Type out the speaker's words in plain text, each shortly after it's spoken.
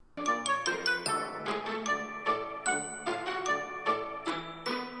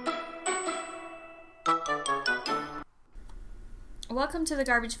Welcome to the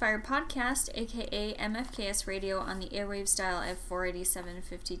Garbage Fire Podcast, aka MFKS Radio on the airwaves dial at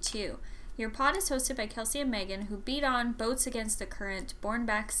 487.52. Your pod is hosted by Kelsey and Megan, who beat on boats against the current, borne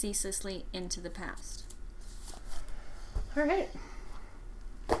back ceaselessly into the past. Alright.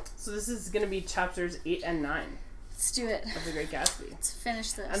 So this is going to be chapters 8 and 9. Let's do it. Of The Great Gatsby. Let's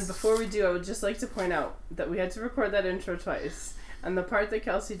finish this. And before we do, I would just like to point out that we had to record that intro twice. And the part that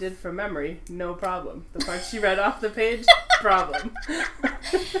Kelsey did from memory, no problem. The part she read off the page, problem.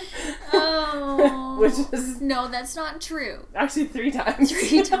 Oh. Which is... No, that's not true. Actually, 3 times.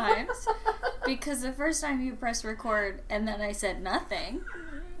 3 times. Because the first time you pressed record, and then I said nothing,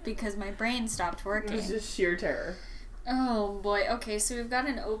 because my brain stopped working. It was just sheer terror. Oh, boy. Okay, so we've got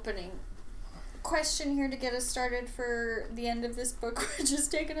an opening question here to get us started for the end of this book, which has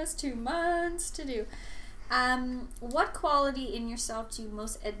taken us 2 months to do. What quality in yourself do you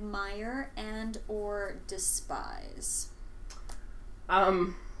most admire and or despise?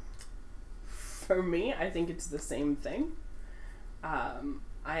 For me, I think it's the same thing.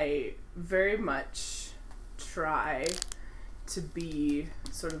 I very much try to be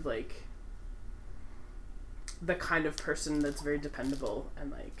sort of like the kind of person that's very dependable and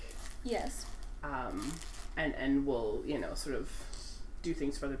like... Yes. And will, you know, sort of do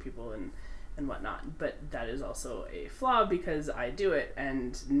things for other people and whatnot, but that is also a flaw because I do it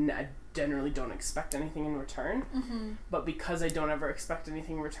and I generally don't expect anything in return. Mm-hmm. But because I don't ever expect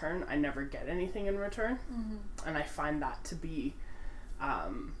anything in return, I never get anything in return. Mm-hmm. And I find that to be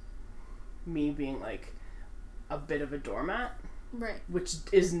me being like a bit of a doormat, right? Which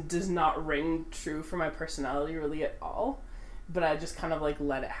does not ring true for my personality really at all, but I just kind of like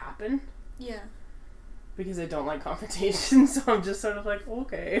let it happen. Yeah. Because I don't like confrontation, so I'm just sort of like,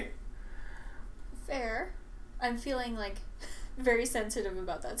 okay. Fair. I'm feeling like very sensitive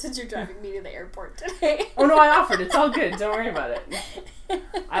about that since you're driving me to the airport today. Oh no, I offered. It's all good. Don't worry about it.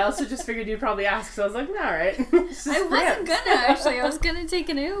 I also just figured you'd probably ask, so I was like, nah, alright. I wasn't gonna, actually. I was gonna take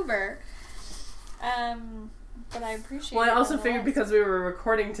an Uber. But I appreciate it. Well, I also figured because we were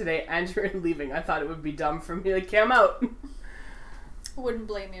recording today and you were leaving, I thought it would be dumb for me to like, okay, I'm out. Wouldn't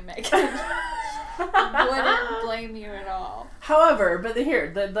blame you, Megan. Wouldn't blame you at all. However, but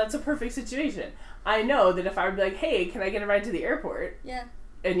that's a perfect situation. I know that if I would be like, hey, can I get a ride to the airport? Yeah.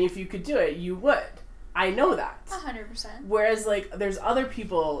 And if you could do it, you would. I know that. 100%. Whereas, like, there's other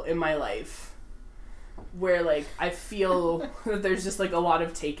people in my life where, like, I feel that there's just, like, a lot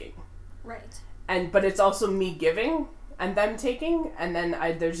of taking. Right. But it's also me giving and them taking, and then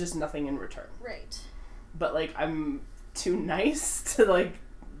there's just nothing in return. Right. But, like, I'm too nice to, like,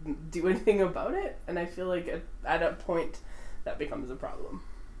 do anything about it, and I feel like at a point that becomes a problem.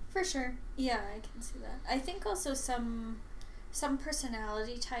 For sure. Yeah, I can see that. I think also some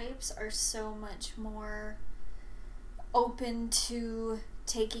personality types are so much more open to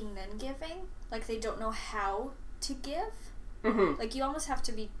taking than giving. Like, they don't know how to give. Mm-hmm. Like, you almost have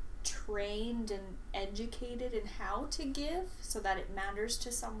to be trained and educated in how to give so that it matters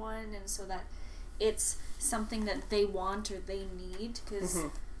to someone and so that it's something that they want or they need. Because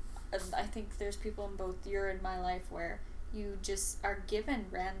I think there's people in both your and my life where you just are given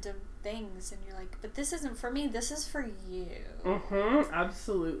random things and you're like, but this isn't for me, this is for you. Mm-hmm,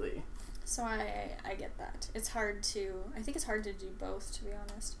 absolutely. So I get that. I think it's hard to do both, to be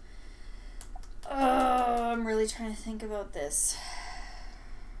honest. I'm really trying to think about this.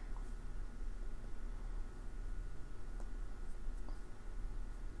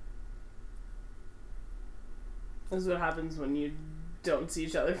 This is what happens when you don't see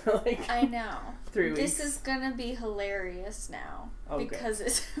each other for like I know 3 weeks. This is gonna be hilarious now because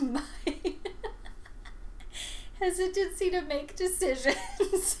it's my hesitancy to make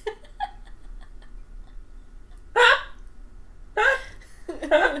decisions.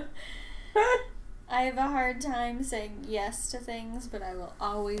 I have a hard time saying yes to things, but I will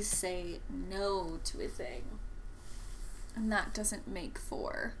always say no to a thing, and that doesn't make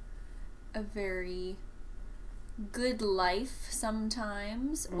for a very good life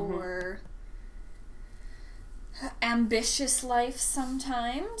sometimes, or ambitious life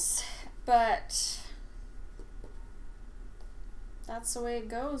sometimes, but that's the way it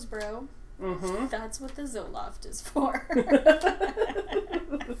goes, bro. Mm-hmm. That's what the Zoloft is for.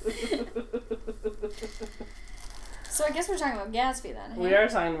 So I guess we're talking about Gatsby then. Hey? We are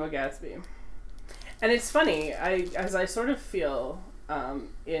talking about Gatsby, and it's funny. As I sort of feel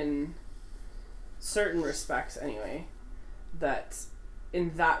in certain respects anyway, that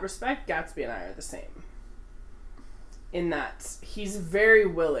in that respect Gatsby and I are the same, in that he's very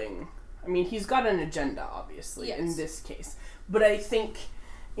willing. I mean, he's got an agenda, obviously, yes, in this case, but I think,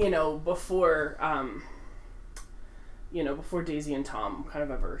 you know, before before Daisy and Tom kind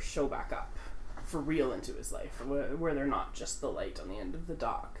of ever show back up for real into his life, where they're not just the light on the end of the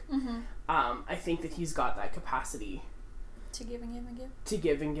dock. Mm-hmm. I think that he's got that capacity to give and give and give. To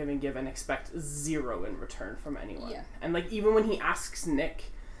give and give and give and expect zero in return from anyone. Yeah. And, like, even when he asks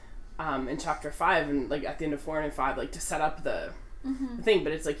Nick in chapter 5 and, like, at the end of 4 and 5, like, to set up the thing,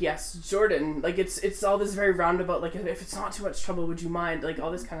 but it's like, yes, Jordan, like, it's all this very roundabout, like, if it's not too much trouble, would you mind, like, all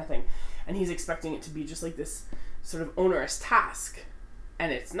this kind of thing. And he's expecting it to be just, like, this sort of onerous task,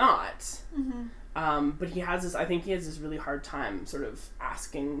 and it's not. Mm-hmm. But I think he has this really hard time sort of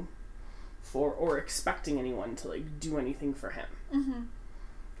asking for or expecting anyone to, like, do anything for him. Mm-hmm.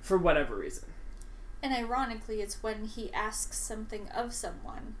 For whatever reason. And ironically, it's when he asks something of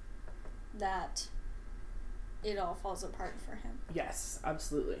someone that it all falls apart for him. Yes,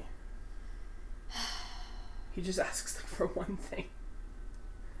 absolutely. He just asks, like, for one thing.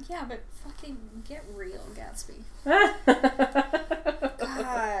 Yeah, but fucking get real, Gatsby.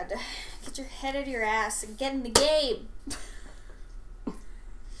 God. Get your head out of your ass and get in the game.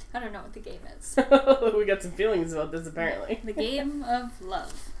 I don't know what the game is. We got some feelings about this, apparently. The game of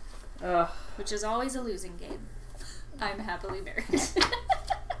love. Ugh. Which is always a losing game. I'm happily married.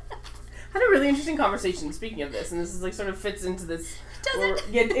 Had a really interesting conversation, speaking of this, and this is, like, sort of fits into this. Does it?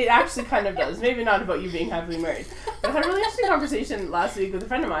 Yeah, it actually kind of does. Maybe not about you being happily married. But I had a really interesting conversation last week with a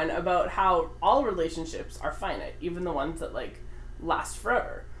friend of mine about how all relationships are finite, even the ones that, like, last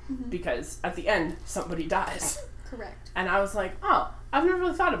forever. Mm-hmm. Because at the end, somebody dies. Correct. And I was like, oh, I've never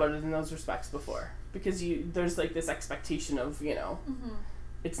really thought about it in those respects before. Because there's, like, this expectation of, Mm-hmm.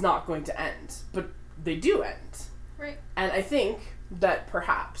 it's not going to end. But they do end. Right. And I think that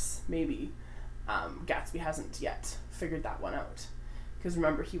perhaps, maybe, Gatsby hasn't yet figured that one out. Because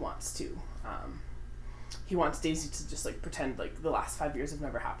remember, he wants Daisy to just, like, pretend like the last 5 years have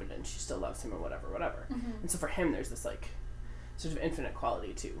never happened and she still loves him or whatever. Mm-hmm. And so for him, there's this, like, sort of infinite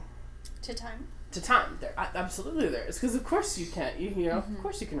quality to time. There absolutely there is, because of course you can't, Mm-hmm. of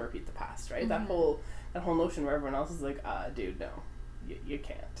course you can repeat the past, right? Mm-hmm. That whole notion where everyone else is like, dude, no, you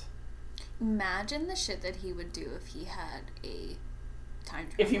can't. Imagine the shit that he would do if he had a time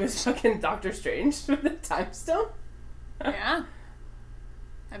travel. If he was fucking Doctor Strange with the time stone. Yeah.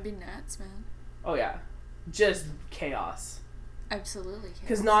 That'd be nuts, man. Oh yeah, just chaos. Absolutely chaos.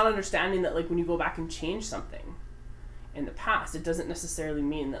 Because not understanding that, like, when you go back and change something in the past, it doesn't necessarily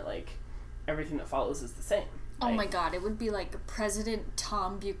mean that, like, everything that follows is the same. Oh my god, it would be like President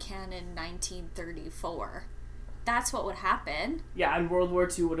Tom Buchanan 1934. That's what would happen. Yeah, and World War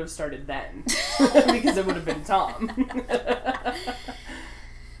II would have started then. Because it would have been Tom.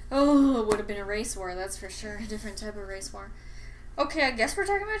 Oh, it would have been a race war, that's for sure. A different type of race war. Okay, I guess we're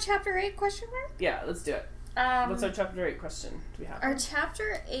talking about Chapter 8, question mark? Yeah, let's do it. What's our Chapter 8 question? Do we have Our one?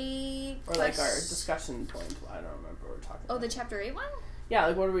 Chapter 8 Or, like, our discussion point. I don't remember what we're talking about. Oh, the Chapter 8 one? Yeah,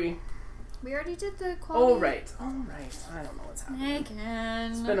 like, what are we... We already did the quality. Oh, right. I don't know what's happening.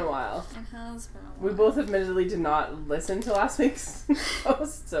 Again. It's been a while. It has been a while. We both admittedly did not listen to last week's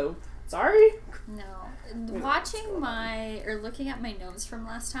post, so sorry. No. Watching looking at my notes from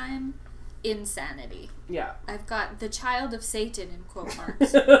last time, insanity. Yeah. I've got the child of Satan in quote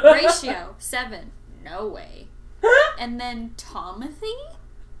marks. Ratio 7. No way. And then Tomothy?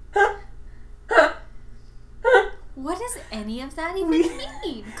 What does any of that even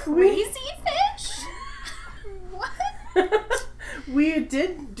mean? Crazy fish? What? We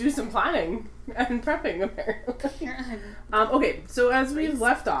did do some planning and prepping, apparently. Okay, so as we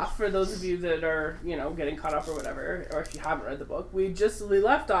left off, for those of you that are, getting caught up or whatever, or if you haven't read the book, we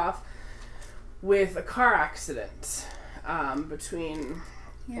left off with a car accident between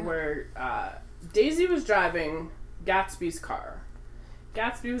where Daisy was driving Gatsby's car.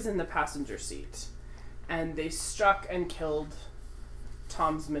 Gatsby was in the passenger seat. And they struck and killed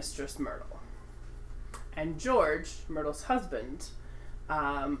Tom's mistress, Myrtle. And George, Myrtle's husband,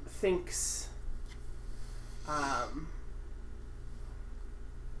 thinks...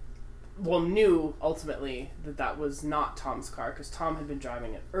 knew, ultimately, that was not Tom's car, because Tom had been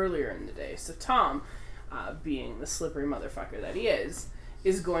driving it earlier in the day. So Tom, being the slippery motherfucker that he is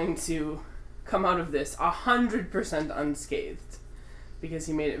going to come out of this 100% unscathed. Because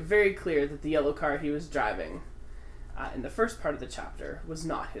he made it very clear that the yellow car he was driving in the first part of the chapter was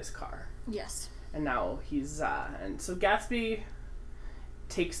not his car. Yes. And now he's... and so Gatsby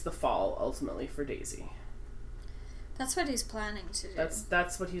takes the fall, ultimately, for Daisy. That's what he's planning to do.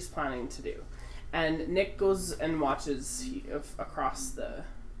 That's what he's planning to do. And Nick goes and watches across the...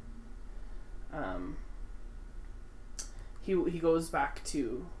 he goes back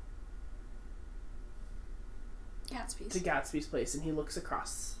to... Gatsby's place, and he looks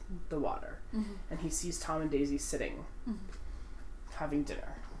across the water, and he sees Tom and Daisy sitting, having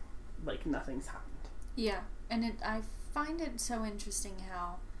dinner, like nothing's happened. Yeah, and I find it so interesting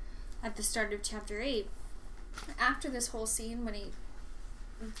how, at the start of chapter 8, after this whole scene, when he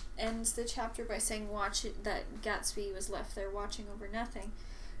ends the chapter by saying that Gatsby was left there watching over nothing,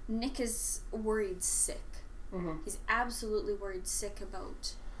 Nick is worried sick. He's absolutely worried sick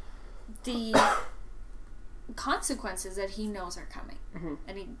about the consequences that he knows are coming.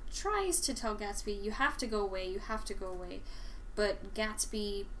 And he tries to tell Gatsby, you have to go away, but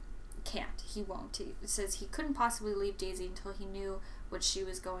Gatsby can't. He won't. He says he couldn't possibly leave Daisy until he knew what she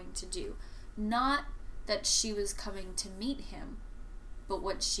was going to do. Not that she was coming to meet him, but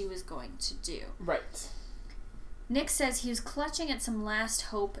what she was going to do. Right. Nick says he was clutching at some last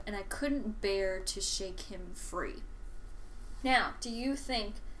hope, and I couldn't bear to shake him free. Now, do you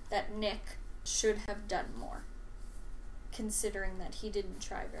think that Nick should have done more, considering that he didn't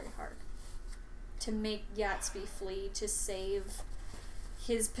try very hard to make Gatsby flee, to save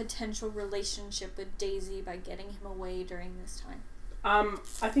his potential relationship with Daisy by getting him away during this time?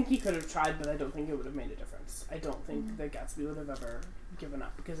 I think he could have tried, but I don't think it would have made a difference. I don't think that Gatsby would have ever given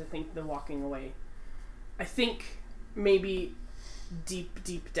up, because I think the walking away, I think maybe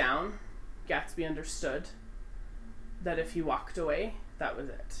deep down, Gatsby understood that if he walked away, that was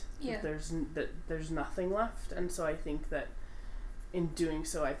it. Yeah. There's nothing left, and so I think that in doing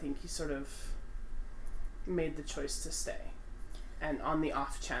so, I think he sort of made the choice to stay, and on the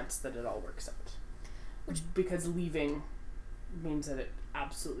off chance that it all works out, because leaving means that it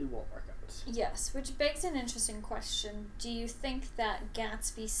absolutely won't work out. Yes, which begs an interesting question. Do you think that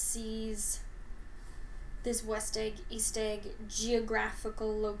Gatsby sees this West Egg, East Egg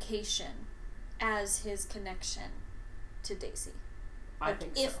geographical location as his connection to Daisy? I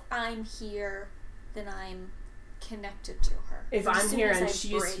think so. If I'm here, then I'm connected to her. If I'm here and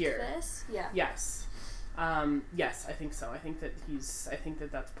she's here. Yeah. Yes. Yes, I think so. I think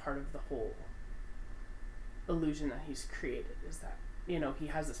that that's part of the whole illusion that he's created, is that, you know, he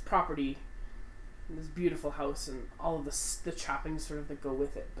has this property, this beautiful house, and all of the trappings sort of that go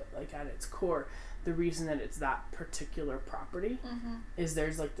with it, but like at its core, the reason that it's that particular property is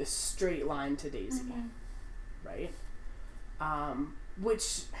there's like this straight line to Daisy, right? Which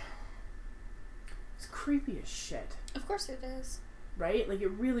is creepy as shit. Of course it is. Right? Like, it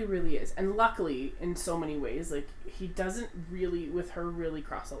really, really is. And luckily, in so many ways, like, he doesn't really, with her, really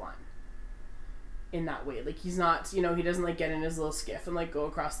cross a line in that way. Like, he's not, you know, he doesn't, like, get in his little skiff and, like, go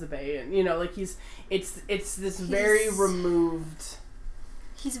across the bay, and, you know, like, it's this very removed...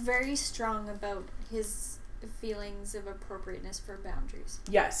 He's very strong about his feelings of appropriateness for boundaries.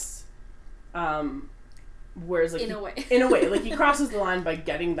 Yes. Whereas, like... In a way. Like, he crosses the line by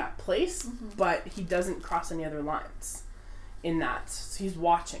getting that place, but he doesn't cross any other lines in that. So he's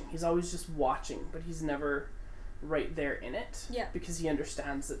watching. He's always just watching, but he's never right there in it. Yeah. Because he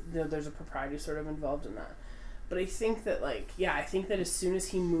understands that, you know, there's a propriety sort of involved in that. But I think that, like, yeah, I think that as soon as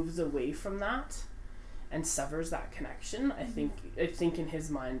he moves away from that and severs that connection, I think in his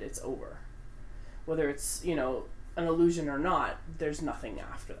mind it's over. Whether it's, you know, an illusion or not, there's nothing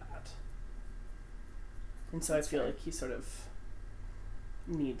after that. And so I feel like he sort of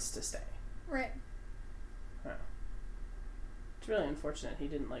needs to stay. Right. Yeah. It's really unfortunate he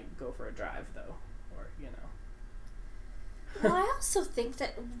didn't, like, go for a drive, though. Or, you know. Well, I also think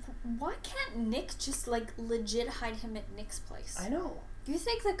that, why can't Nick just, like, legit hide him at Nick's place? I know. Do you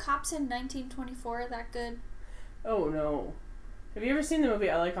think the cops in 1924 are that good? Oh, no. Have you ever seen the movie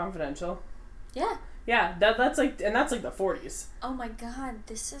LA Confidential? Yeah. Yeah, that's like the 40s. Oh my god,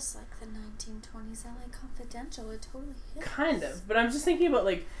 this is like the 1920s LA Confidential. It totally is. Kind of. But I'm just thinking about,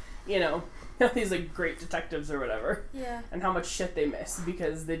 like, you know, these, like, great detectives or whatever. Yeah. And how much shit they miss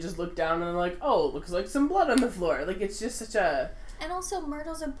because they just look down and they're like, oh, it looks like some blood on the floor. Like, it's just such a... And also,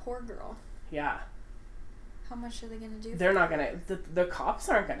 Myrtle's a poor girl. Yeah. How much are they gonna do? They're not gonna... The cops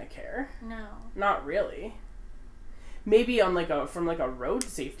aren't gonna care. No. Not really. Maybe on, like, from a road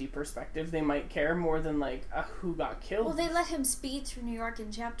safety perspective, they might care more than, like, who got killed. Well, they let him speed through New York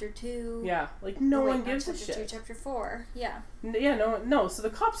in chapter 2. Yeah, like, no one gives a shit. Chapter 2, chapter 4, yeah. Yeah, no, so the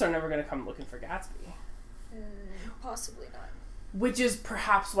cops are never going to come looking for Gatsby. Possibly not. Which is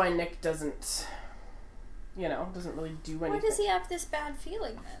perhaps why Nick doesn't really do anything. Why does he have this bad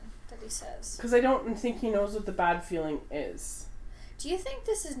feeling, then, that he says? Because I don't think he knows what the bad feeling is. Do you think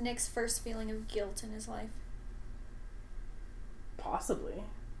this is Nick's first feeling of guilt in his life? Possibly.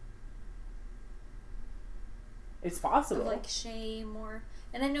 It's possible. Of, like, shame or...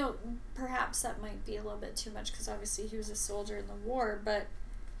 And I know perhaps that might be a little bit too much because obviously he was a soldier in the war, but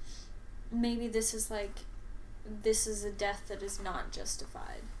maybe this is, like, this is a death that is not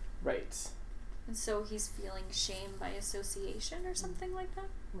justified. Right. And so he's feeling shame by association or something like that.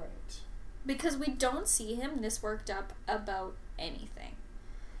 Right. Because we don't see him this worked up about anything.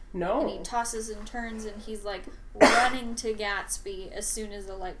 No. And he tosses and turns and he's like running to Gatsby as soon as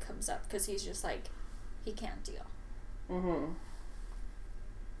the light comes up because he's just like, he can't deal. Mm-hmm.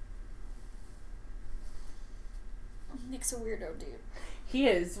 Nick's a weirdo dude. He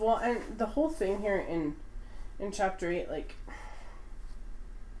is. Well, and the whole thing here in chapter 8, like,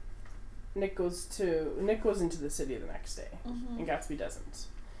 Nick goes into the city the next day, and Gatsby doesn't.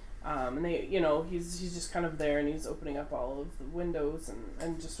 And they, he's just kind of there, and he's opening up all of the windows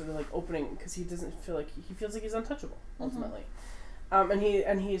and just sort of like opening, because he doesn't feel like he feels like he's untouchable ultimately.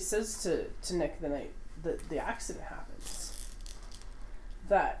 And he says to Nick the night that the accident happens,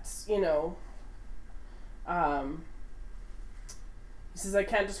 that he says, I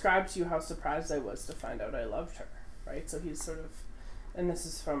can't describe to you how surprised I was to find out I loved her, right? So he's sort of, and this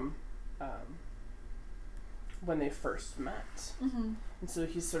is from when they first met. Mm-hmm. And so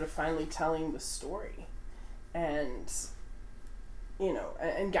he's sort of finally telling the story. And,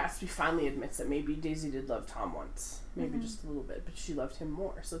 and Gatsby finally admits that maybe Daisy did love Tom once. Maybe just a little bit, but she loved him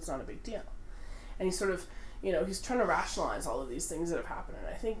more, so it's not a big deal. And he's sort of, he's trying to rationalize all of these things that have happened. And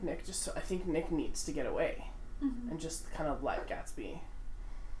I think Nick needs to get away. And just kind of let Gatsby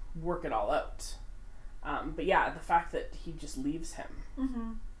work it all out. But yeah, the fact that he just leaves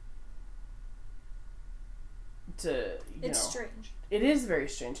him to, it's strange. It is very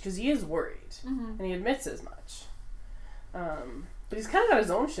strange because he is worried, and he admits as much. But he's kind of got his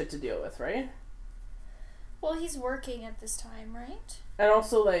own shit to deal with, right? Well, he's working at this time, right? And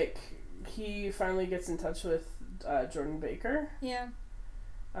also, like, he finally gets in touch with Jordan Baker. Yeah.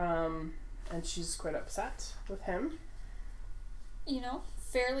 And she's quite upset with him.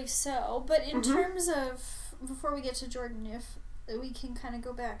 Fairly so. But in terms of, before we get to Jordan, if we can kind of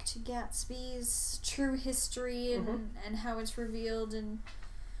go back to Gatsby's true history and how it's revealed in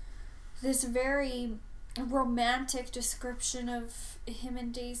this very romantic description of him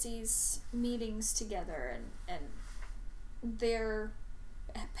and Daisy's meetings together and their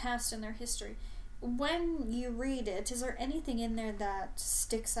past and their history. When you read it, is there anything in there that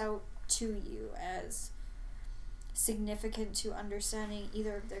sticks out to you as significant to understanding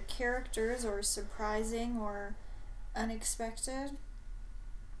either of their characters, or surprising or unexpected?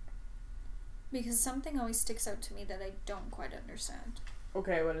 Because something always sticks out to me that I don't quite understand.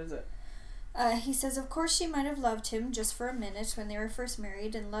 Okay, what is it? He says, of course she might have loved him just for a minute when they were first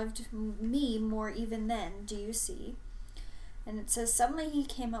married, and loved me more even then, do you see? And it says, suddenly he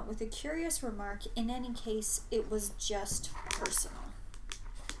came up with a curious remark. In any case, it was just personal.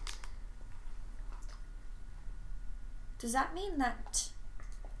 Does that mean that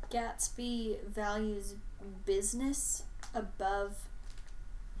Gatsby values business above?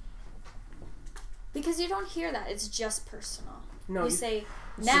 Because you don't hear that. It's just personal. No, you say,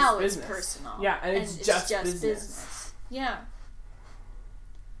 now it's personal. Yeah, and it's just business. Yeah.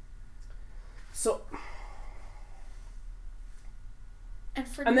 So...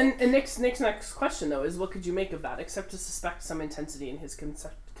 And then Nick's next question, though, is what could you make of that, except to suspect some intensity in his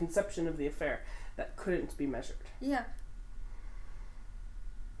conception of the affair that couldn't be measured? Yeah.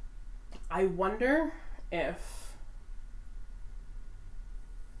 I wonder if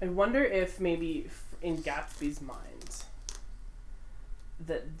maybe in Gatsby's mind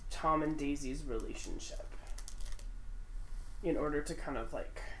that Tom and Daisy's relationship, in order to kind of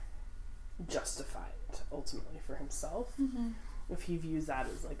like justify it ultimately for himself, if he views that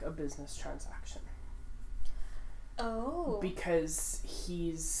as like a business transaction. Oh. Because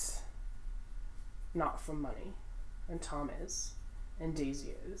he's not from money, and Tom is, and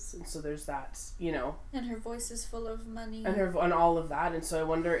Daisy is, and so there's that, And her voice is full of money. And all of that, and so I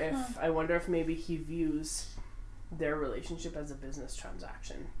wonder if maybe he views their relationship as a business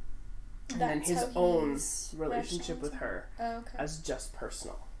transaction, and then his own relationship with her as just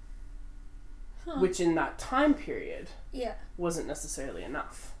personal. Which in that time period wasn't necessarily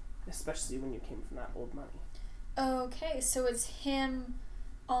enough, especially when you came from that old money. Okay, so it's him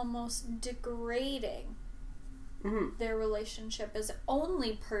almost degrading their relationship as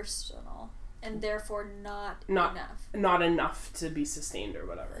only personal and therefore not enough. Not enough to be sustained or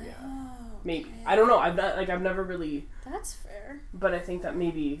whatever. Yeah, maybe. Okay. I don't know. I've never really. That's fair. But I think that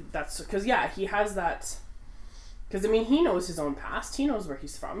maybe that's because he has that. Because, he knows his own past. He knows where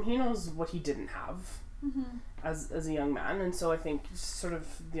he's from. He knows what he didn't have as a young man. And so I think sort of,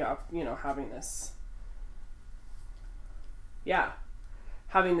 having this... Yeah.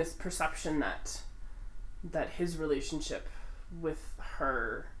 Having this perception that his relationship with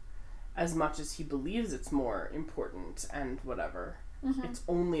her as much as he believes it's more important and whatever, it's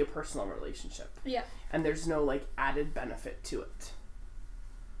only a personal relationship. Yeah. And there's no, like, added benefit to it.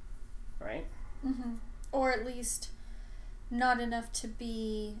 Right? Mm-hmm. Or at least not enough to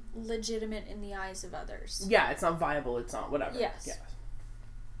be legitimate in the eyes of others. Yeah, it's not viable, it's not whatever. Yes.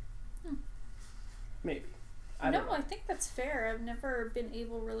 Yeah. Maybe. I think that's fair. I've never been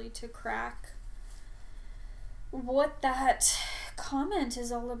able really to crack what that comment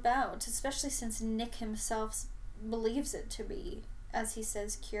is all about, especially since Nick himself believes it to be, as he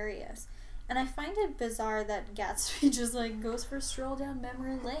says, curious. And I find it bizarre that Gatsby just, like, goes for a stroll down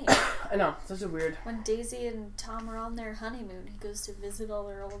memory lane. I know, such a weird... When Daisy and Tom are on their honeymoon, he goes to visit all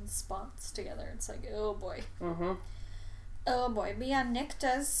their old spots together. It's like, oh boy. Mm-hmm. Oh boy. But yeah, Nick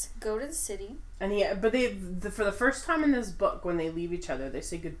does go to the city. And for the first time in this book, when they leave each other, they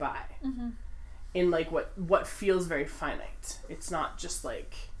say goodbye. Mm-hmm. In, like, what feels very finite. It's not just,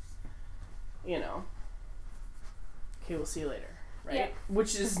 like, you know, okay, we'll see you later, right? Yeah.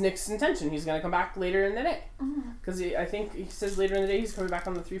 Which is Nick's intention. He's going to come back later in the day. Because I think he says later in the day he's coming back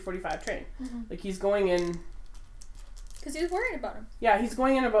on the 3:45 train. Like, he's going in... Because he's worried about him. Yeah, he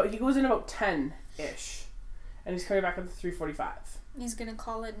goes in about 10-ish. And he's coming back at the 3:45. He's going to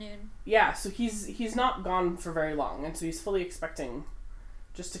call at noon. Yeah, so he's not gone for very long. And so he's fully expecting...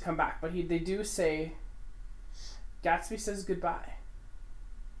 just to come back, but they do say Gatsby says goodbye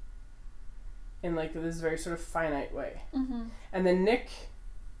in, like, this very sort of finite way. And then Nick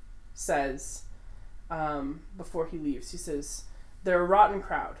says before he leaves, he says, "They're a rotten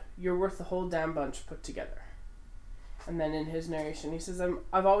crowd. You're worth the whole damn bunch put together." And then in his narration he says,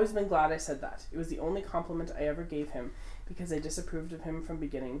 I've always been glad I said that. It was the only compliment I ever gave him because I disapproved of him from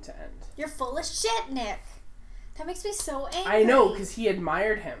beginning to end." You're full of shit, Nick. That makes me so angry. I know, because he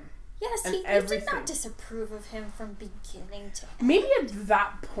admired him. Yes, he did not disapprove of him from beginning to end. Maybe at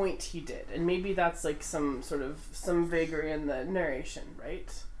that point he did, and maybe that's, like, some vagary in the narration, right?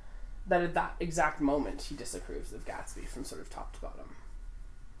 That at that exact moment he disapproves of Gatsby from sort of top to bottom.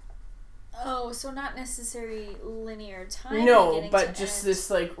 Oh, so not necessarily linear time. No, but just this,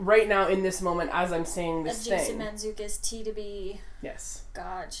 like, right now in this moment as I'm saying this thing. Jason Mantzoukas T to be. Yes.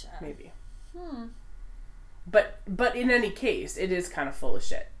 Gotcha. Maybe. But in any case, it is kind of full of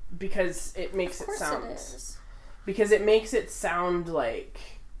shit because it makes it sound. It is. Because it makes it sound like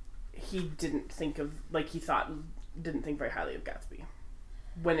he didn't think very highly of Gatsby,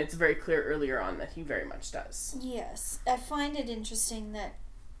 when it's very clear earlier on that he very much does. Yes, I find it interesting that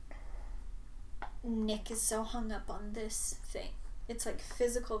Nick is so hung up on this thing. It's like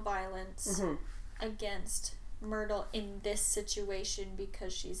physical violence against Myrtle in this situation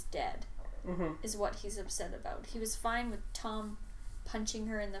because she's dead. Is what he's upset about. He was fine with Tom punching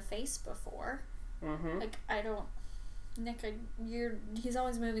her in the face before. Like, he's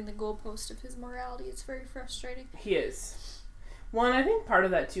always moving the goalpost of his morality. It's very frustrating. He is. Well, and I think part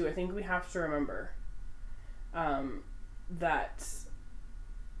of that too, I think we have to remember that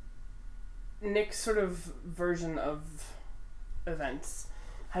Nick's sort of version of events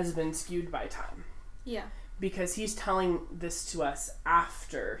has been skewed by time. Yeah. Because he's telling this to us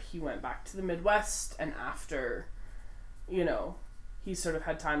after he went back to the Midwest and after, you know, he sort of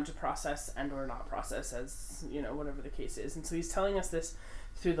had time to process and or not process, as, you know, whatever the case is. And so he's telling us this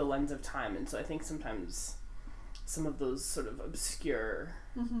through the lens of time. And so I think sometimes some of those sort of obscure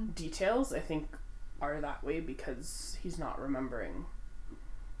details, I think, are that way because he's not remembering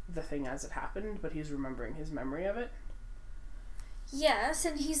the thing as it happened, but he's remembering his memory of it. Yes,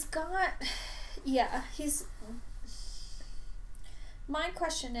 and he's got... Yeah, my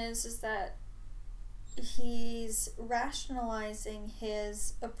question is that he's rationalizing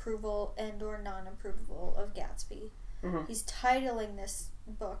his approval and or non-approval of Gatsby. He's titling this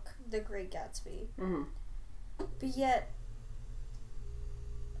book The Great Gatsby. But yet,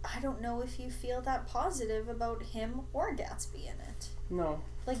 I don't know if you feel that positive about him or Gatsby in it. No.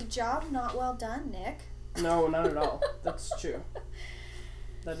 Like, job not well done, Nick. No, not at all. That's true.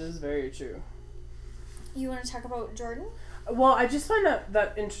 That is very true. You want to talk about Jordan? Well, I just find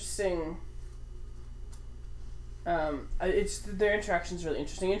that interesting. Their interaction's really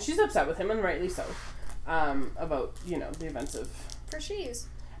interesting, and she's upset with him, and rightly so, about, you know, the events of... For she is.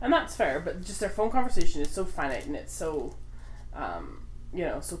 And that's fair, but just their phone conversation is so finite, and it's so, you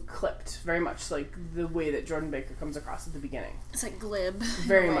know, so clipped, very much like the way that Jordan Baker comes across at the beginning. It's like glib.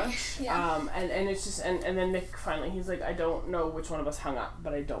 Very much. Yeah. And it's just, and then Nick finally, he's like, I don't know which one of us hung up,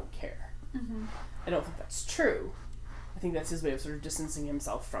 but I don't care. I don't think that's true. I think that's his way of sort of distancing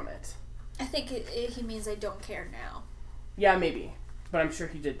himself from it. I think he means I don't care now. Yeah, maybe. But I'm sure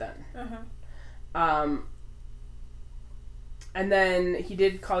he did then. And then he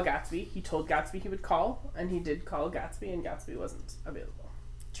did call Gatsby. He told Gatsby he would call, and he did call Gatsby, and Gatsby wasn't available.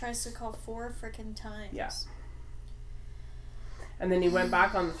 Tries to call 4 frickin' times. Yeah. And then he went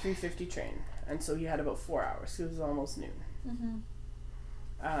back on the 3:50 train, and so he had about 4 hours. It was almost noon. Mm-hmm.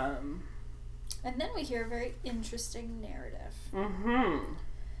 And then we hear a very interesting narrative. Mm-hmm.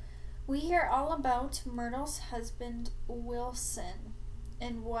 We hear all about Myrtle's husband, Wilson,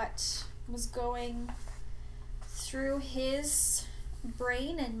 and what was going through his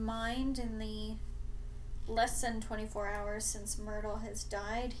brain and mind in the less than 24 hours since Myrtle has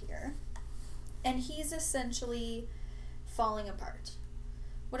died here. And he's essentially falling apart.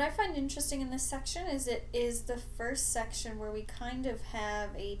 What I find interesting in this section is it is the first section where we kind of have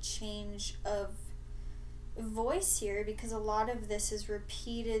a change of voice here, because a lot of this is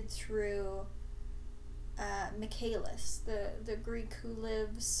repeated through Michaelis, the Greek who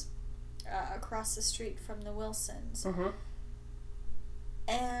lives across the street from the Wilsons. Mm-hmm.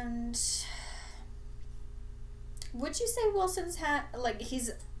 And would you say Wilson's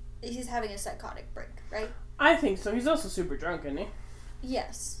he's having a psychotic break, right? I think so. He's also super drunk, isn't he?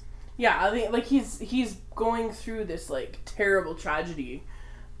 Yes. Yeah, I think he's going through this terrible tragedy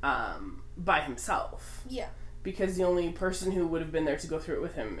by himself. Yeah. Because the only person who would have been there to go through it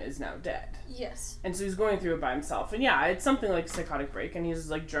with him is now dead. Yes. And so he's going through it by himself. And yeah, it's something like psychotic break, and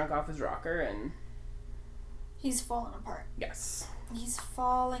he's drunk off his rocker, and he's fallen apart. Yes. He's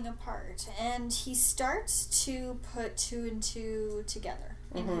falling apart, and he starts to put 2 and 2 together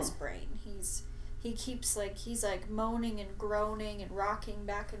in his brain. He keeps he's moaning and groaning and rocking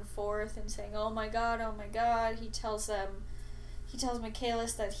back and forth and saying, "Oh my God, oh my God." He tells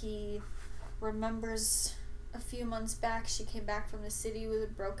Michaelis that he remembers a few months back she came back from the city with a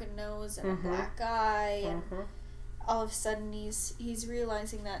broken nose and a black eye, and all of a sudden he's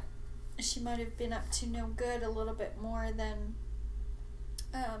realizing that she might have been up to no good a little bit more than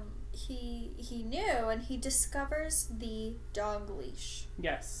he knew, and he discovers the dog leash.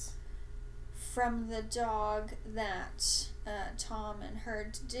 Yes. From the dog that Tom and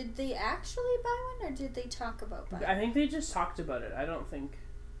her, did they actually buy one, or did they talk about buying? I think they just talked about it. I don't think.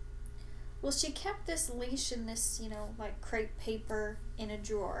 Well, she kept this leash in this, crepe paper in a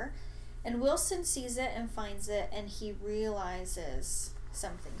drawer, and Wilson sees it and finds it, and he realizes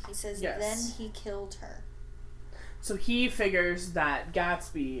something. He says, yes. Then he killed her. So he figures that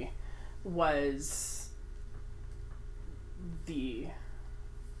Gatsby was the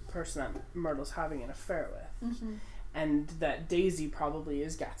person that Myrtle's having an affair with. Mm-hmm. And that Daisy probably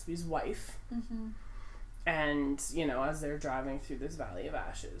is Gatsby's wife. Mm-hmm. And, as they're driving through this valley of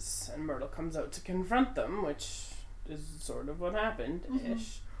ashes, and Myrtle comes out to confront them, which is sort of what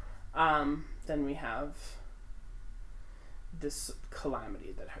happened-ish, then we have this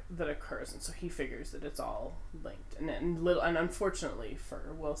calamity that occurs, and so he figures that it's all linked. And unfortunately for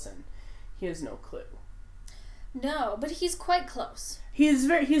Wilson, he has no clue. No, but he's quite close. He's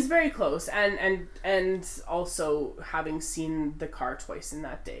very close, and also having seen the car twice in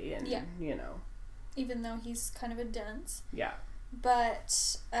that day, and even though he's kind of a dunce. Yeah.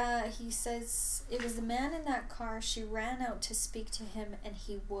 But he says it was the man in that car. She ran out to speak to him, and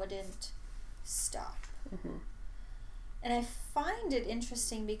he wouldn't stop. Mm-hmm. And I find it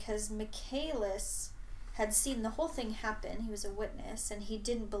interesting because Michaelis had seen the whole thing happen. He was a witness, and he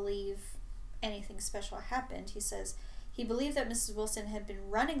didn't believe anything special happened. He says he believed that Mrs. Wilson had been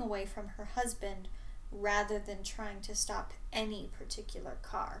running away from her husband rather than trying to stop any particular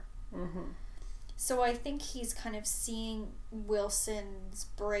car. Mm-hmm. So I think he's kind of seeing Wilson's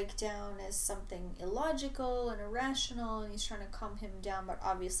breakdown as something illogical and irrational, and he's trying to calm him down, but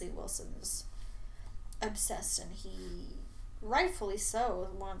obviously Wilson's obsessed, and he, rightfully so,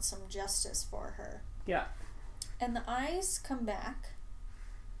 wants some justice for her. Yeah. And the eyes come back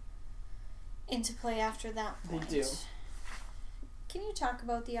into play after that point. They do. Can you talk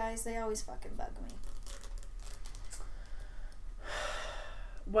about the eyes? They always fucking bug me.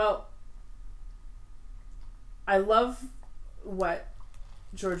 Well, I love what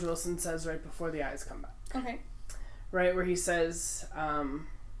George Wilson says right before the eyes come back. Okay. Right, where he says,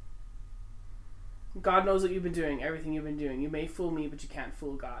 God knows what you've been doing, everything you've been doing. You may fool me, but you can't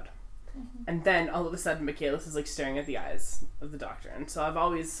fool God. Mm-hmm. And then, all of a sudden, Michaelis is, staring at the eyes of the doctor. And so I've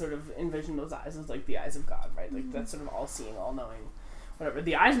always sort of envisioned those eyes as, the eyes of God, right? That's sort of all-seeing, all-knowing, whatever.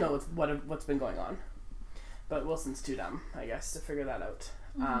 The eyes know what's been going on. But Wilson's too dumb, I guess, to figure that out.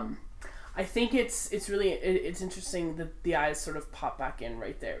 Mm-hmm. I think it's really it's interesting that the eyes sort of pop back in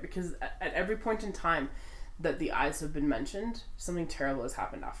right there, because at every point in time that the eyes have been mentioned, something terrible has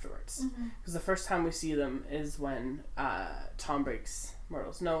happened afterwards. Because the first time we see them is when Tom breaks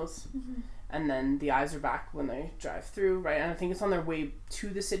Myrtle's nose, And then the eyes are back when they drive through, right? And I think it's on their way to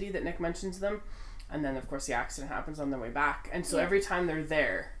the city that Nick mentions them. And then, of course, the accident happens on their way back. And so every time they're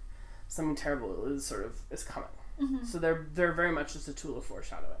there, something terrible is coming. Mm-hmm. So they're very much just a tool of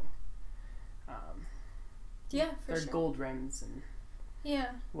foreshadowing. For they're gold rims and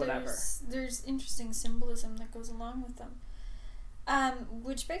whatever. There's interesting symbolism that goes along with them.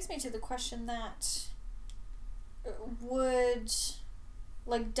 Which begs me to the question that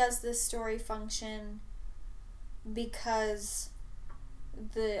does this story function because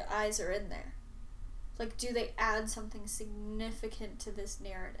the eyes are in there? Like, do they add something significant to this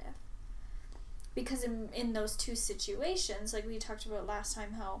narrative? Because in those two situations, like we talked about last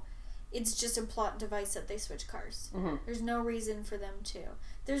time, how it's just a plot device that they switch cars. Mm-hmm. There's no reason for them to.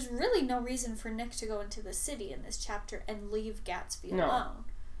 There's really no reason for Nick to go into the city in this chapter and leave Gatsby alone.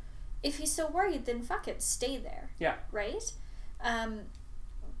 If he's so worried, then fuck it, stay there. Yeah. Right?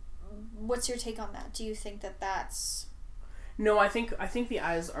 What's your take on that? Do you think that that's... No, I think the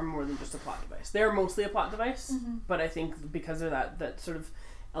eyes are more than just a plot device. They're mostly a plot device, mm-hmm. but I think because of that sort of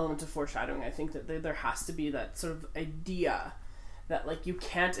element of foreshadowing, I think that there has to be that sort of idea that, like, you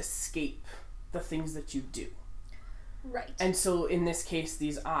can't escape the things that you do. Right. And so in this case,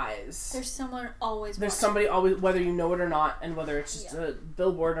 these eyes... There's someone always There's watching. Somebody always, whether you know it or not, and whether it's just a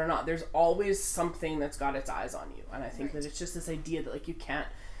billboard or not, there's always something that's got its eyes on you. And I think that it's just this idea that, like, you can't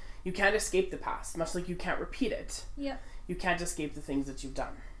escape the past, much like you can't repeat it. Yeah. You can't escape the things that you've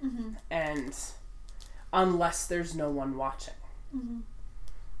done. Mm-hmm. And unless there's no one watching. Mm-hmm.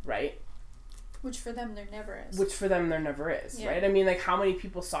 Right? Which for them there never is. Yeah. Right? I mean, like, how many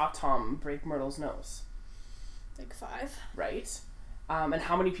people saw Tom break Myrtle's nose? Like 5. Right? And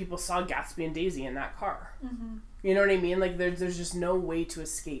how many people saw Gatsby and Daisy in that car? Mm-hmm. You know what I mean? Like, there's just no way to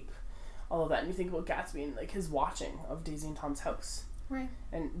escape all of that. And you think about Gatsby and, like, his watching of Daisy and Tom's house. Right.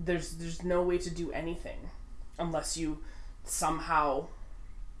 And there's no way to do anything unless you somehow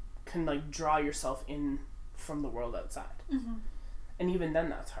can, like, draw yourself in from the world outside. Mm-hmm. And even then,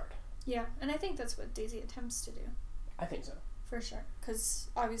 that's hard. Yeah, and I think that's what Daisy attempts to do. I think so. For sure. Because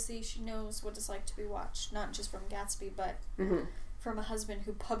obviously she knows what it's like to be watched, not just from Gatsby, but mm-hmm. from a husband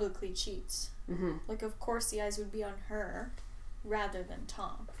who publicly cheats. Mm-hmm. Like, of course the eyes would be on her rather than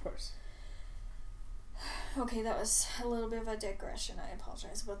Tom. Of course. Okay, that was a little bit of a digression. I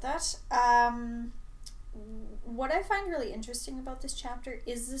apologize about that. What I find really interesting about this chapter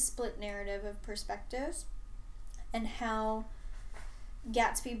is the split narrative of perspectives and how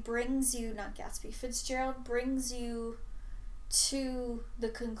Fitzgerald brings you to the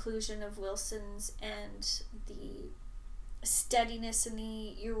conclusion of Wilson's and the steadiness and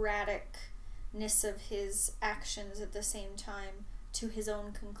the erraticness of his actions at the same time to his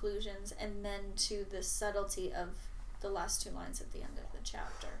own conclusions, and then to the subtlety of the last 2 lines at the end of the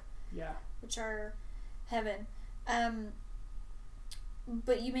chapter. Yeah. Which are heaven.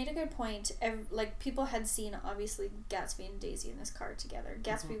 But you made a good point. Like, people had seen, obviously, Gatsby and Daisy in this car together.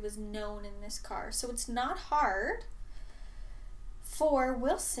 Gatsby mm-hmm. was known in this car. So it's not hard for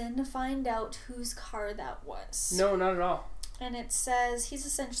Wilson to find out whose car that was. No, not at all. And it says he's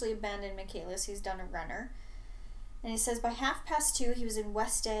essentially abandoned Michaelis. He's done a runner. And he says by 2:30 he was in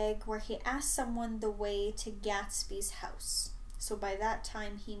West Egg, where he asked someone the way to Gatsby's house. So by that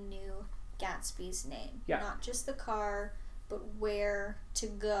time he knew Gatsby's name. Yeah. Not just the car, but where to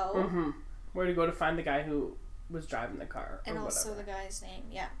go. Mm-hmm. Where to go to find the guy who was driving the car. And or also whatever. the guy's name,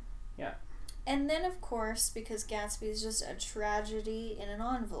 yeah. Yeah. And then, of course, because Gatsby is just a tragedy in an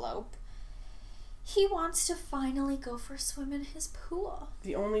envelope, he wants to finally go for a swim in his pool.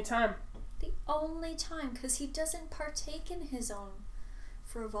 The only time, because he doesn't partake in his own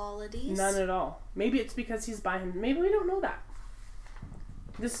frivolities. None at all. Maybe it's because he's by him. Maybe we don't know that.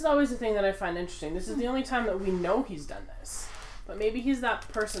 This is always the thing that I find interesting. This is the only time that we know he's done this. But maybe he's that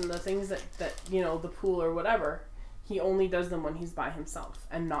person, the things that you know, the pool or whatever, he only does them when he's by himself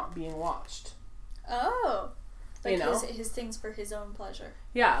and not being watched. Oh. Like, you know? his things for his own pleasure.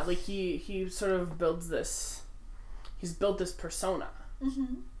 Yeah, like he sort of builds this, he's built this persona.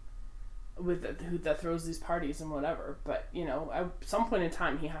 Mm-hmm. That throws these parties and whatever. But, you know, at some point in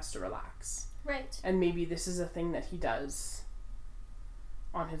time he has to relax. Right. And maybe this is a thing that he does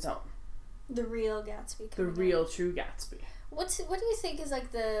on his own. The real Gatsby. The real, true Gatsby. What do you think is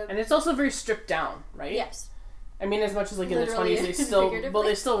like the... And it's also very stripped down, right? Yes. I mean, as much as, like, Literally, in the 20s,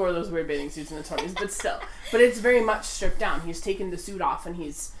 they still wore those weird bathing suits in the 20s, but still. But it's very much stripped down. He's taken the suit off, and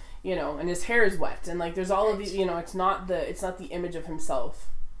he's, you know, and his hair is wet, and, like, there's all of these, you know, it's not the image of himself.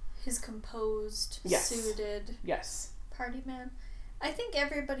 His composed, yes. suited... Yes. Party man. I think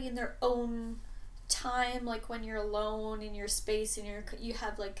everybody in their own time, like when you're alone in your space and you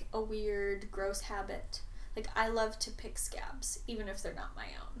have like a weird, gross habit. Like, I love to pick scabs, even if they're not my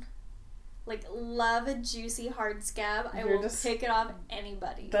own. Like, love a juicy, hard scab. I will pick it off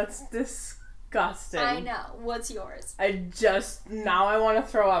anybody. That's disgusting. I know. What's yours? Now I want to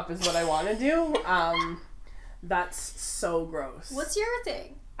throw up is what I want to do. That's so gross. What's your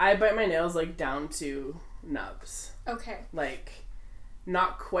thing? I bite my nails, like, down to nubs. Okay. Like,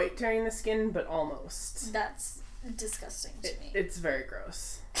 not quite tearing the skin, but almost. That's disgusting to me. It's very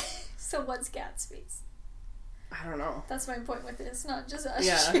gross. So what's Gatsby's? I don't know. That's my point with it. It's not just us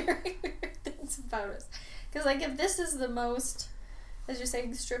Yeah. sharing weird things about us. Because, like, if this is the most, as you're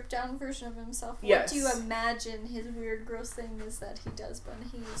saying, stripped down version of himself, Yes. what do you imagine his weird, gross thing is that he does when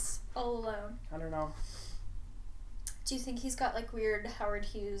he's all alone? I don't know. Do you think he's got, like, weird Howard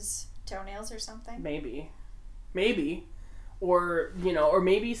Hughes toenails or something? Maybe. Or, or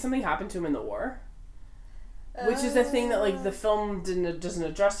maybe something happened to him in the war. Which is a thing that, like, the film doesn't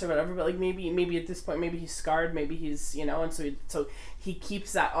address or whatever, but, like, maybe at this point, maybe he's scarred, maybe he's, and so he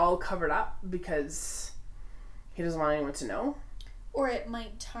keeps that all covered up because he doesn't want anyone to know. Or it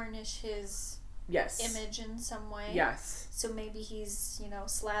might tarnish his Yes. image in some way. Yes. So maybe he's,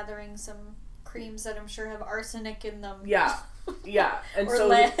 slathering some creams that I'm sure have arsenic in them. Yeah. Yeah. And or so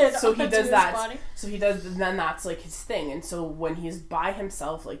lead so he onto does his that. body. So he does, then that's, like, his thing. And so when he's by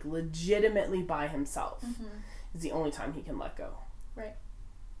himself, like, legitimately by himself, is the only time he can let go. Right.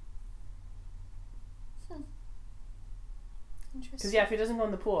 Interesting. Because, yeah, if he doesn't go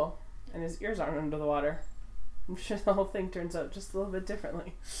in the pool and his ears aren't under the water, I'm sure the whole thing turns out just a little bit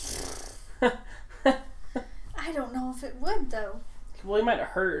differently. I don't know if it would, though. Well, he might have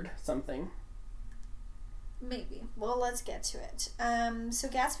heard something. Maybe. Well, let's get to it. So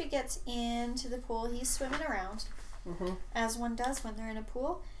Gatsby gets into the pool. He's swimming around, as one does when they're in a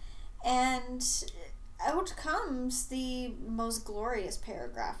pool. And out comes the most glorious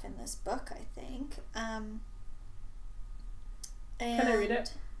paragraph in this book, I think. Can I read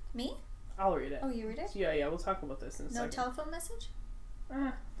it? Me? I'll read it. Oh, you read it? Yeah, we'll talk about this in a second. No telephone message?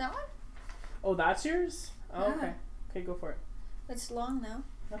 That one? Oh, that's yours? Oh, Yeah. okay. Okay, go for it. It's long, though.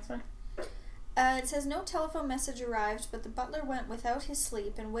 That's fine. It says, no telephone message arrived, but the butler went without his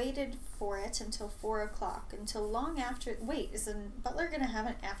sleep and waited for it until 4 o'clock, until long after... Wait, is the butler going to have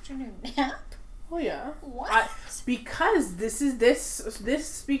an afternoon nap? Oh, yeah. What? Because this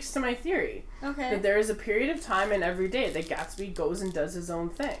speaks to my theory. Okay. That there is a period of time in every day that Gatsby goes and does his own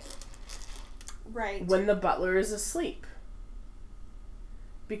thing. Right. When the butler is asleep.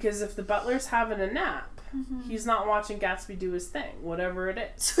 Because if the butler's having a nap, he's not watching Gatsby do his thing, whatever it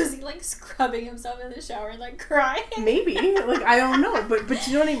is. So is he, like, scrubbing himself in the shower and, like, crying? Maybe. Like, I don't know. But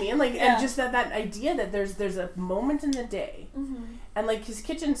you know what I mean? Like, Yeah. and just that idea that there's a moment in the day, and, like, his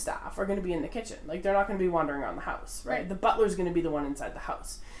kitchen staff are going to be in the kitchen. Like, they're not going to be wandering around the house, right? The butler's going to be the one inside the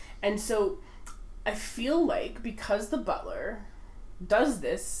house. And so I feel like because the butler does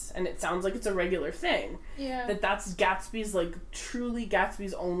this, and it sounds like it's a regular thing, that's Gatsby's, like, truly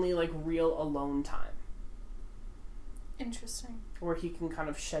Gatsby's only, like, real alone time. Interesting. Where he can kind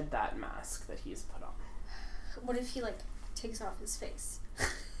of shed that mask that he's put on. What if he, like, takes off his face?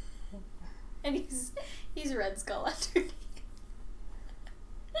 And he's Red Skull underneath.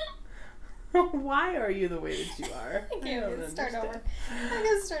 Why are you the way that you are? Okay, I'm gonna start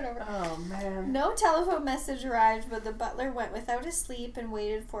over. Oh, man. No telephone message arrived, but the butler went without his sleep and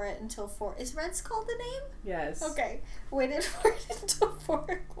waited for it until 4. Is Red Skull the name? Yes. Okay. Waited for it until 4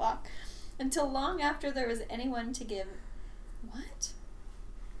 o'clock. Until long after there was anyone to give... What?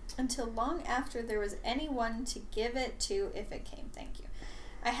 Until long after there was anyone to give it to if it came. Thank you.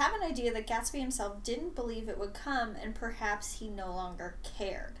 I have an idea that Gatsby himself didn't believe it would come, and perhaps he no longer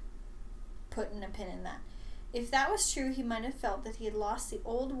cared. Putting a pin in that. If that was true, he might have felt that he had lost the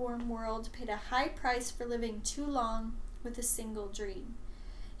old warm world, paid a high price for living too long with a single dream.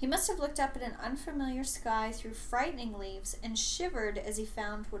 He must have looked up at an unfamiliar sky through frightening leaves and shivered as he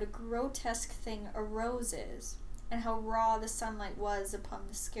found what a grotesque thing a rose is, and how raw the sunlight was upon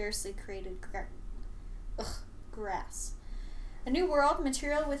the scarcely created grass. A new world,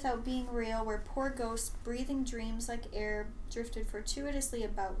 material without being real, where poor ghosts, breathing dreams like air, drifted fortuitously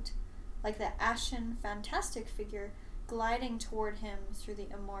about, like the ashen, fantastic figure gliding toward him through the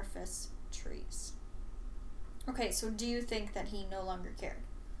amorphous trees. Okay, so do you think that he no longer cared?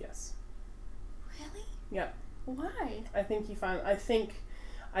 Yes. Really? Yeah. Why? I think he found... I think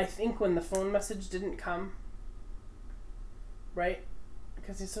when the phone message didn't come, right?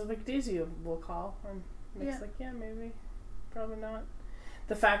 Because he's so like, Daisy will call. And Nick's like, yeah, maybe. Probably not.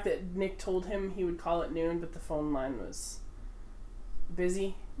 The fact that Nick told him he would call at noon, but the phone line was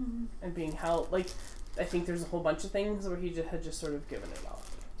busy. and being held. Like, I think there's a whole bunch of things where he had just sort of given it all up.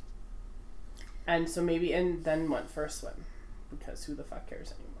 And so maybe, and then went for a swim. Because who the fuck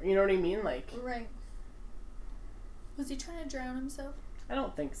cares anymore? You know what I mean? Like... Right. Was he trying to drown himself? I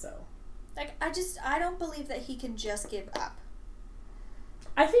don't think so. Like, I don't believe that he can just give up.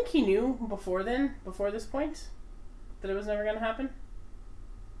 I think he knew before this point, that it was never going to happen.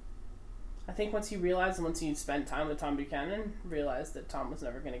 I think once he realized, and once he spent time with Tom Buchanan, realized that Tom was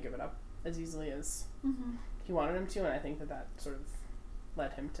never going to give it up as easily as he wanted him to, and I think that sort of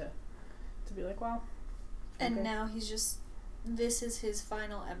led him to be like, well... And okay. now he's just... This is his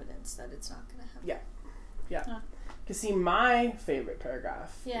final evidence that it's not going to happen. Yeah. Yeah. Because see, my favorite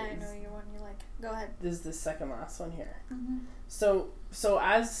paragraph... Yeah, I know your one. You're like, go ahead. This is the second last one here. Mm-hmm. So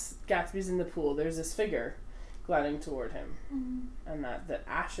as Gatsby's in the pool, there's this figure gliding toward him. And that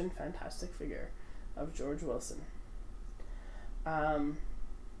ashen, fantastic figure of George Wilson. But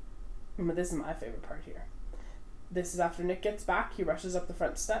this is my favorite part here. This is after Nick gets back. He rushes up the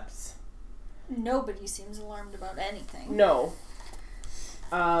front steps. Nobody seems alarmed about anything. No.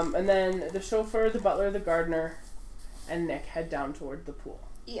 And then the chauffeur, the butler, the gardener, and Nick head down toward the pool.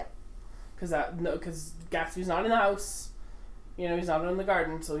 Yeah. Because Gatsby's not in the house. You know, he's not in the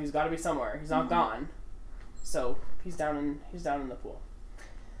garden, so he's got to be somewhere. He's not gone. So he's down in the pool.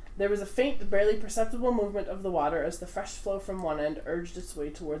 There was a faint, barely perceptible movement of the water as the fresh flow from one end urged its way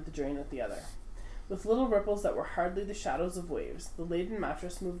toward the drain at the other. With little ripples that were hardly the shadows of waves, the laden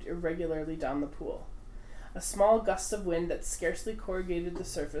mattress moved irregularly down the pool. A small gust of wind that scarcely corrugated the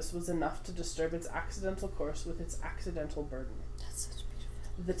surface was enough to disturb its accidental course with its accidental burden. That's such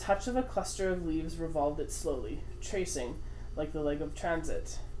beautiful. The touch of a cluster of leaves revolved it slowly, tracing, like the leg of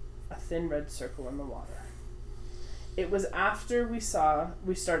transit, a thin red circle in the water. It was after we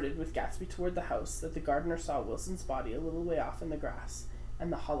started with Gatsby toward the house that the gardener saw Wilson's body a little way off in the grass,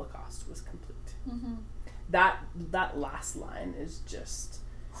 and the Holocaust was complete. That last line is just...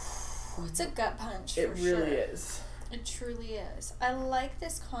 It's a gut punch, It really is. It truly is. I like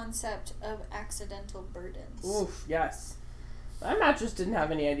this concept of accidental burdens. Oof, yes. That mattress didn't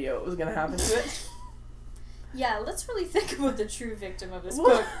have any idea what was going to happen to it. Yeah, let's really think about the true victim of this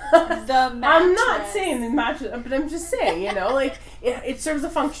book. The mattress. I'm not saying the mattress, but I'm just saying, you know, like, it serves a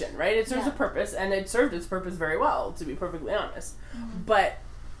function, right? It serves a purpose, and it served its purpose very well, to be perfectly honest. But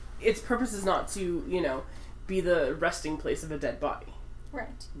its purpose is not to, you know, be the resting place of a dead body.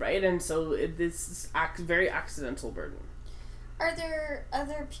 Right. Right? And so this is very accidental burden. Are there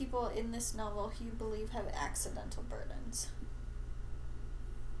other people in this novel who you believe have accidental burdens?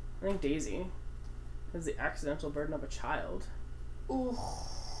 I think Daisy has the accidental burden of a child. Ooh,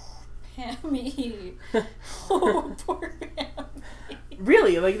 Pammy. Oh, poor Pammy.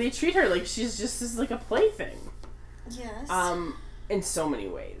 Really? Like, they treat her like she's just as, like, a plaything. Yes. In so many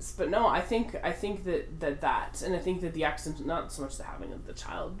ways. But no, I think that, and I think that the accident, not so much the having of the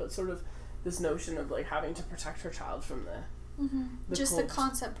child, but sort of this notion of, like, having to protect her child from the just cold, the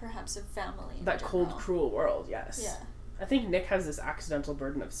concept, perhaps, of family. That cold, cruel world, yes. Yeah. I think Nick has this accidental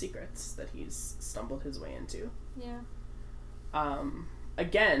burden of secrets that he's stumbled his way into. Yeah.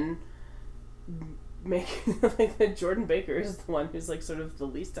 Again, making like that Jordan Baker is the one who's like sort of the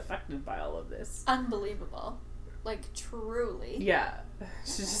least affected by all of this. Unbelievable. Like, truly. Yeah.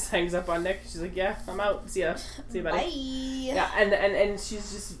 She just hangs up on Nick. She's like, yeah, I'm out. See ya. See you, buddy. Bye. Yeah, and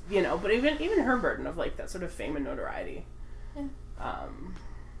she's just, you know, but even her burden of like that sort of fame and notoriety. Yeah.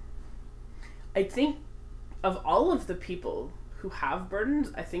 I think of all of the people who have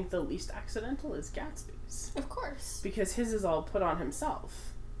burdens, I think the least accidental is Gatsby's. Of course. Because his is all put on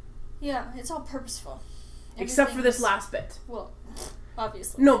himself. Yeah, it's all purposeful. Except for this last bit. Well,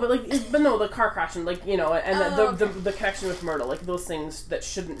 obviously. No, but the car crash and like, you know, and the connection with Myrtle, like those things that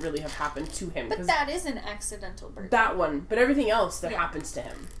shouldn't really have happened to him. But that is an accidental burden. That one, but everything else that happens to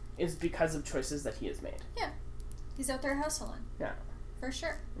him is because of choices that he has made. Yeah, he's out there hustling. Yeah, for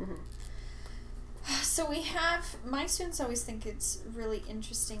sure. So we have, my students always think it's really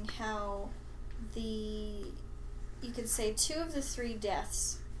interesting how you could say 2 of the 3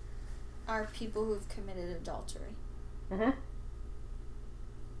 deaths are people who have committed adultery.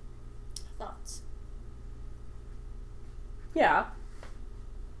 Thoughts? Yeah.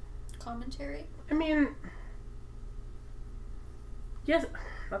 Commentary? I mean, yes,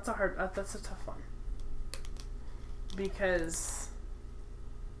 that's a tough one. Because...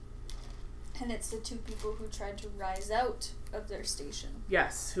 And it's the 2 people who tried to rise out of their station.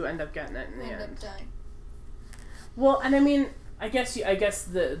 Yes, who end up getting it in the end. End up dying. Well, and I mean, I guess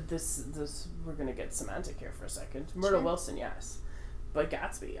this we're gonna get semantic here for a second. Myrtle Wilson, yes, but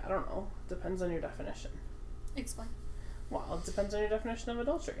Gatsby, I don't know. Depends on your definition. Explain. Well, it depends on your definition of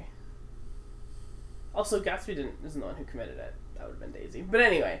adultery. Also, Gatsby isn't the one who committed it. That would have been Daisy. But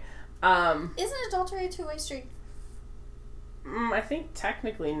anyway. Isn't adultery a two-way street? I think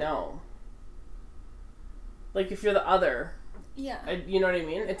technically no. Like, if you're the other... Yeah. You know what I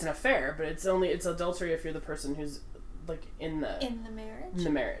mean? It's an affair, but it's adultery if you're the person who's, like, in the marriage? In the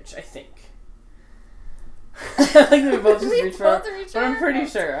marriage, I think. Like, we both just reached for it. But I'm pretty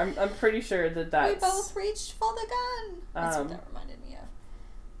sure. I'm pretty sure that's... We both reached for the gun. That's what that reminded me of.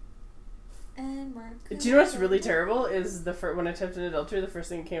 And we're... Do you know what's really terrible? Is when I typed in adultery, the first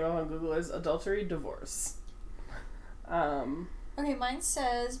thing that came up on Google is adultery, divorce. Okay, mine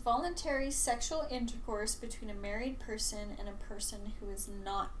says voluntary sexual intercourse between a married person and a person who is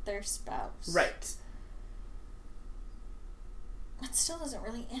not their spouse. Right. That still doesn't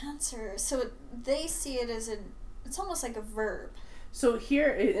really answer. So they see it as it's almost like a verb. So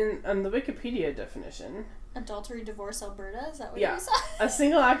here, on the Wikipedia definition... Adultery, divorce, Alberta? Is that what you said? A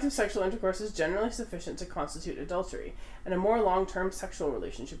single act of sexual intercourse is generally sufficient to constitute adultery, and a more long-term sexual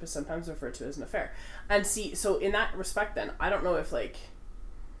relationship is sometimes referred to as an affair. And see, so in that respect then, I don't know if, like,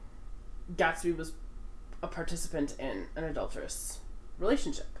 Gatsby was a participant in an adulterous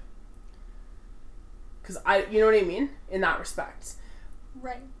relationship. Because you know what I mean? In that respect.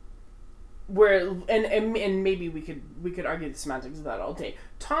 Right. Where, and maybe we could argue the semantics of that all day.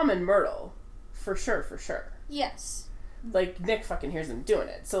 Tom and Myrtle... For sure. Yes. Like, Nick fucking hears them doing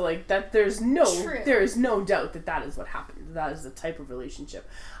it. So, like, that there is no doubt that is what happened. That is the type of relationship.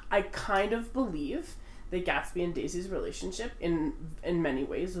 I kind of believe that Gatsby and Daisy's relationship, in many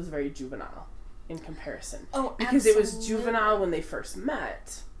ways, was very juvenile in comparison. Oh, because absolutely. It was juvenile when they first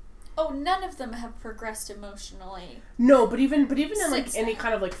met. Oh, none of them have progressed emotionally. No, but even in, like, any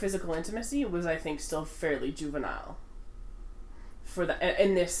kind of, like, physical intimacy, it was, I think, still fairly juvenile. For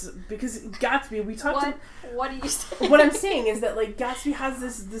in this, because Gatsby, we talked. What are you saying? What I'm saying is that, like, Gatsby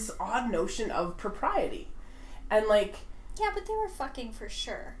has this odd notion of propriety, and, like. Yeah, but they were fucking for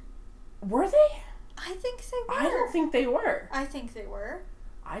sure. Were they? I think they were. I don't think they were. I think they were.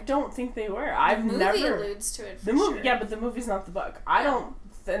 I don't think they were. The movie alludes to it. Sure. Yeah, but the movie's not the book. I don't.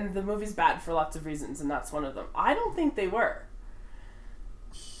 And the movie's bad for lots of reasons, and that's one of them. I don't think they were.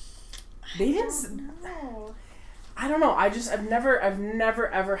 They didn't. No. I don't know. I've never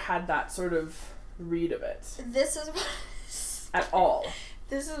ever had that sort of read of it. This is what... At all.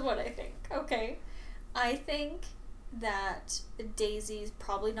 This is what I think. Okay. I think that Daisy's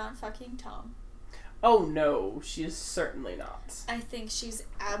probably not fucking Tom. Oh no, she is certainly not. I think she's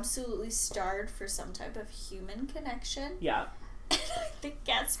absolutely starved for some type of human connection. Yeah. And I think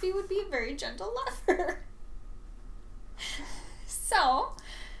Gatsby would be a very gentle lover. So,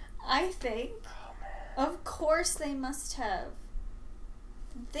 I think... Of course they must have.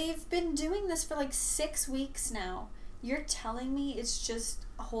 They've been doing this for like 6 weeks now. You're telling me it's just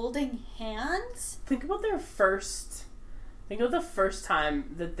holding hands? Think about the first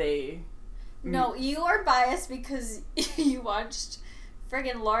time that they... No, you are biased because you watched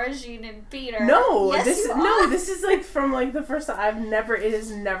friggin' Laura Jean and Peter. No, yes, this is like from like the first time. It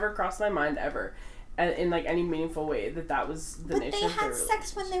has never crossed my mind ever in like any meaningful way that was the nature of their relationship. But they had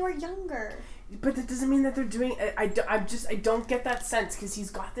sex when they were younger. But that doesn't mean that they're doing... I don't get that sense, because he's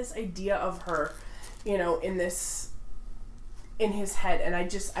got this idea of her, you know, in his head, and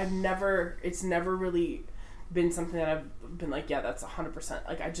I've never... It's never really been something that I've been like, yeah, that's 100%.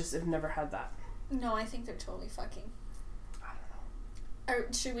 Like, I've never had that. No, I think they're totally fucking. I don't know.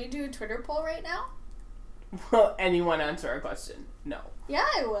 Should we do a Twitter poll right now? Will anyone answer our question? No. Yeah,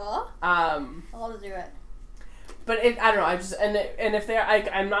 I will. I'll do it. But I don't know. And if they're,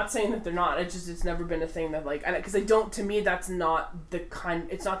 I'm not saying that they're not. It's never been a thing that like, because to me that's not the kind.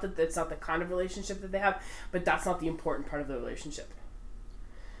 It's not the kind of relationship that they have, but that's not the important part of the relationship.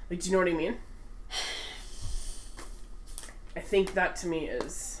 Like, do you know what I mean? I think that to me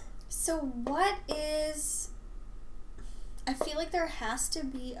is. So what is? I feel like there has to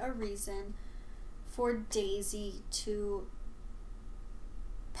be a reason for Daisy to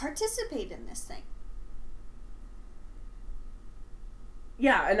participate in this thing.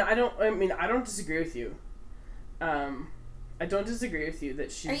 Yeah, and I don't disagree with you. I don't disagree with you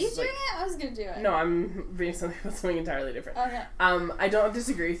that she's... Are you doing it? I was going to do it. No, I'm reading something entirely different. Okay. I don't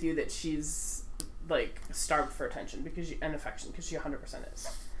disagree with you that she's, like, starved for attention and affection, because she 100% is.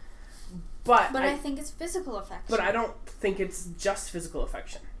 But I think it's physical affection. But I don't think it's just physical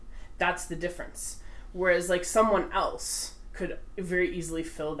affection. That's the difference. Whereas, like, someone else could very easily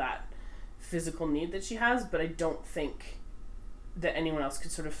fill that physical need that she has, but I don't think that anyone else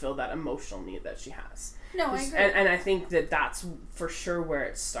could sort of fill that emotional need that she has. No, I agree. And I think that that's for sure where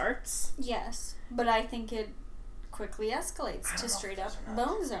it starts. Yes, but I think it quickly escalates to straight up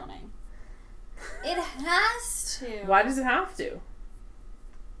bone zoning. It has to. Why does it have to?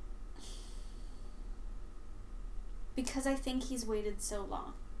 Because I think he's waited so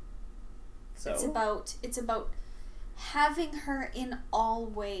long. So It's about having her in all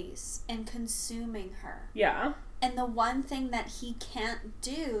ways and consuming her. Yeah. And the one thing that he can't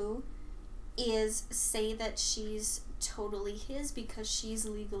do is say that she's totally his because she's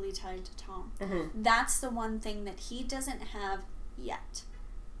legally tied to Tom. Mm-hmm. That's the one thing that he doesn't have yet.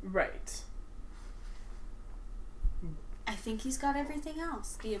 Right. I think he's got everything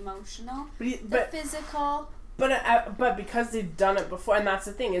else. The emotional, the physical. But because they've done it before, and that's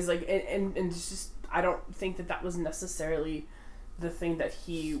the thing, is like, and it's just, I don't think that was necessarily the thing that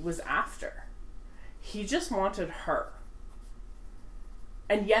he was after. He just wanted her.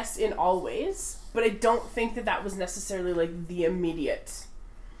 And yes, in all ways, but I don't think that was necessarily like the immediate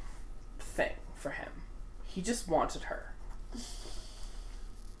thing for him. He just wanted her.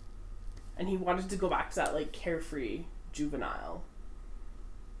 And he wanted to go back to that like carefree, juvenile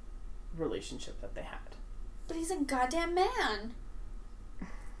relationship that they had. But he's a goddamn man.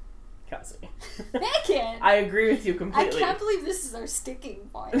 Cassie. Megan! I agree with you completely. I can't believe this is our sticking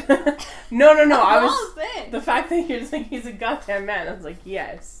point. No. The fact that you're just like, he's a goddamn man. I was like,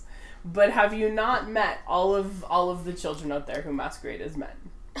 yes. But have you not met all of the children out there who masquerade as men?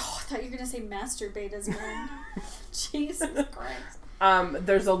 Oh, I thought you were going to say masturbate as men. Jesus Christ.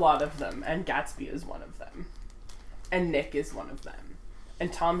 There's a lot of them, and Gatsby is one of them. And Nick is one of them.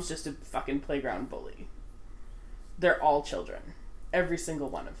 And Tom's just a fucking playground bully. They're all children. Every single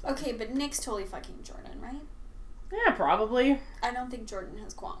one of them. Okay, but Nick's totally fucking Jordan, right? Yeah, probably. I don't think Jordan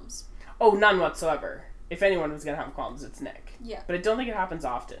has qualms. Oh, none whatsoever. If anyone was gonna have qualms, it's Nick. Yeah. But I don't think it happens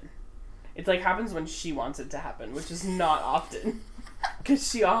often. It like happens when she wants it to happen, which is not often. Because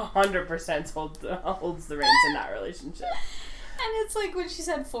she 100% holds the reins in that relationship. And it's like when she's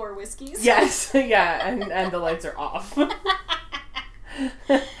had 4 whiskeys. Yes, yeah, and the lights are off.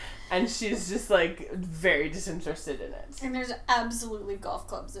 And she's just like very disinterested in it. And there's absolutely golf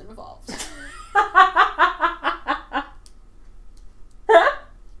clubs involved.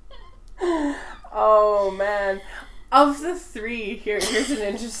 Oh man. Of the 3, here's an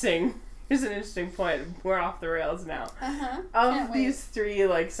interesting point. We're off the rails now. Uh-huh. Of these 3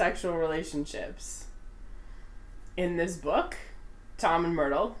 like sexual relationships in this book, Tom and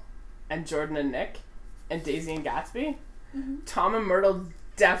Myrtle, and Jordan and Nick, and Daisy and Gatsby, Tom and Myrtle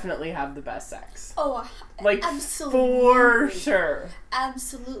definitely have the best sex. Oh, like, absolutely. For sure.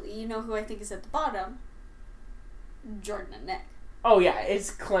 Absolutely. You know who I think is at the bottom? Jordan and Nick. Oh yeah,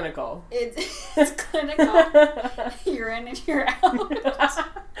 it's clinical. It's clinical. You're in and you're out.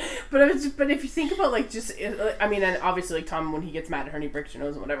 But if you think about like just, I mean, and obviously like Tom, when he gets mad at her and he breaks her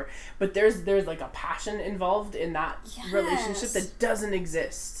nose and whatever, but there's like a passion involved in that relationship that doesn't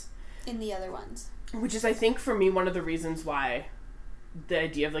exist in the other ones. Which is, I think, for me, one of the reasons why the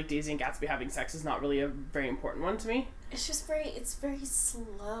idea of like Daisy and Gatsby having sex is not really a very important one to me. It's just it's very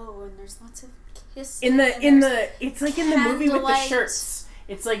slow, and there's lots of kissing. It's like in the movie with the shirts.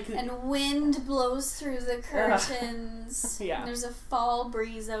 It's like, and wind blows through the curtains. Yeah. And there's a fall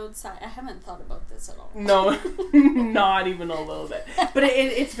breeze outside. I haven't thought about this at all. No, not even a little bit. But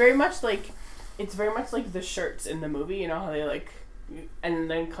it's very much like the shirts in the movie. You know how they like, and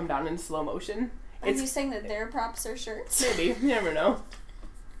then come down in slow motion. Are you saying that their props are shirts? Maybe. You never know.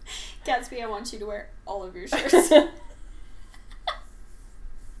 Gatsby, I want you to wear all of your shirts.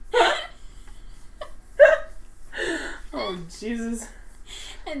 Oh, Jesus.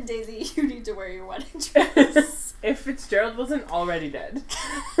 And Daisy, you need to wear your wedding dress. If Fitzgerald wasn't already dead.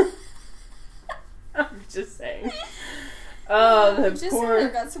 I'm just saying. Oh,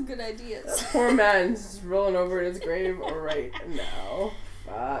 I've got some good ideas. That poor man's rolling over in his grave right now.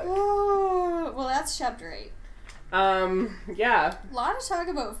 Fuck. Oh, well, that's chapter 8. Yeah. A lot of talk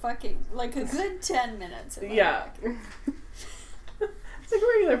about fucking. Like a good 10 minutes. Yeah. It's like a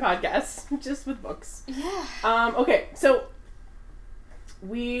regular podcast, just with books. Yeah. Okay, so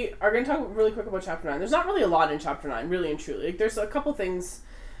we are going to talk really quick about chapter 9. There's not really a lot in chapter 9, really and truly. Like, there's a couple things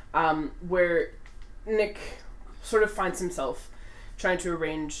where Nick sort of finds himself trying to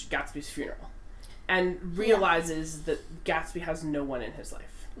arrange Gatsby's funeral and realizes that Gatsby has no one in his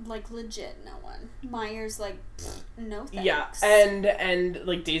life. Like, legit no one. Myers, like, no thanks. Yeah, and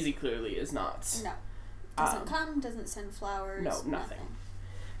like, Daisy clearly is not. No. Doesn't come, doesn't send flowers. No, nothing.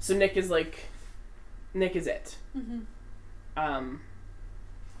 So Nick is it. Mm-hmm.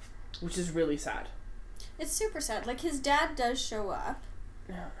 Which is really sad. It's super sad. Like, his dad does show up.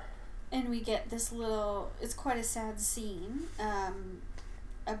 Yeah. And we get this little... It's quite a sad scene.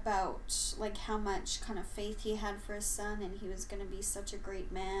 about like how much kind of faith he had for his son, and he was going to be such a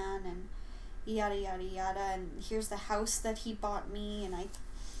great man, and yada yada yada, and here's the house that he bought me, and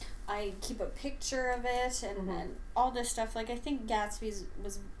I keep a picture of it, and all this stuff. Like, I think Gatsby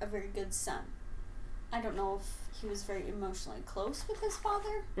was a very good son. I don't know if he was very emotionally close with his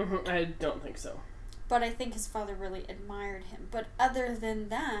father. I don't think so. But I think his father really admired him. But other than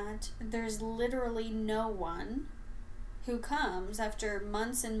that, there's literally no one who comes after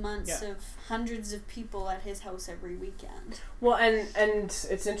months and months of hundreds of people at his house every weekend. Well, and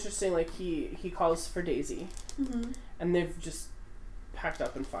it's interesting, like, he calls for Daisy, and they've just packed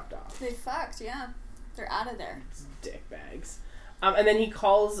up and fucked off. They fucked, yeah. They're out of there. It's dick bags. And then he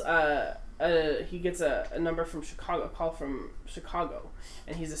calls, he gets a number from Chicago, a call from Chicago,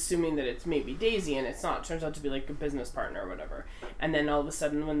 and he's assuming that it's maybe Daisy, and it's not. It turns out to be, like, a business partner or whatever. And then all of a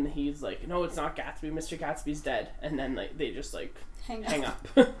sudden, when he's like, no, it's not Gatsby, Mr. Gatsby's dead, and then, like, they just, like, hang up.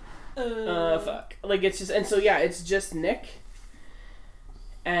 Fuck. Like, it's just, and so, yeah, it's just Nick,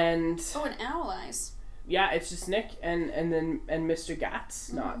 and... Oh, and Owl Eyes. Yeah, it's just Nick and Mr.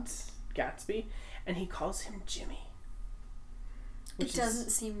 Gats, not Gatsby, and he calls him Jimmy. It doesn't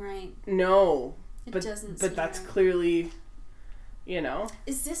seem right. No. It doesn't But that's right. Clearly, you know.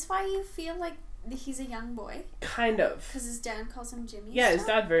 Is this why you feel like he's a young boy? Kind of. Because his dad calls him Jimmy? Yeah, his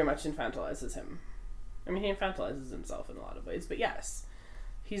dad very much infantilizes him. I mean, he infantilizes himself in a lot of ways, but yes.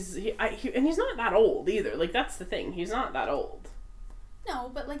 And he's not that old either. Like, that's the thing. He's not that old.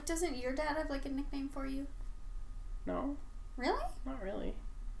 No, but, like, doesn't your dad have, like, a nickname for you? No. Really? Not really.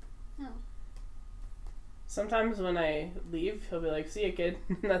 No. Sometimes when I leave, he'll be like, see ya, kid.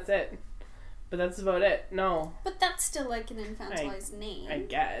 That's it. But that's about it. No. But that's still, like, an infantilized name. I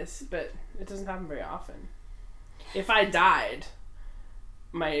guess, but it doesn't happen very often. If I died,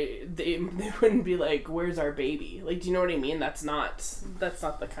 they wouldn't be like, where's our baby? Like, do you know what I mean? That's not the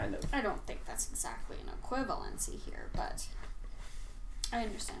kind of... I don't think that's exactly an equivalency here, but... I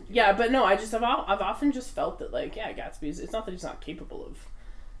understand. Yeah, but no, I've often just felt that, like, yeah, Gatsby's, it's not that he's not capable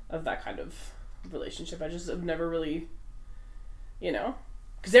of that kind of relationship. I just have never really, you know,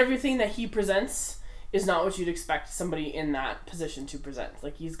 because everything that he presents is not what you'd expect somebody in that position to present.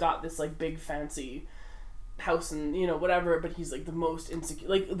 Like, he's got this, like, big fancy house and, you know, whatever, but he's, like, the most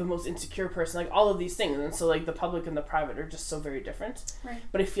insecure person, like, all of these things. And so, like, the public and the private are just so very different. Right.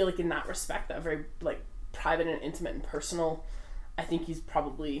 But I feel like in that respect, that very, like, private and intimate and personal, I think he's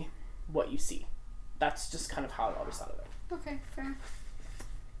probably what you see. That's just kind of how I always thought of it. Okay, fair.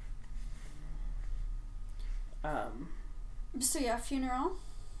 So yeah, funeral.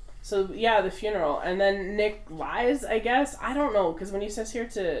 So yeah, the funeral, and then Nick lies, I guess. I don't know, because when he says here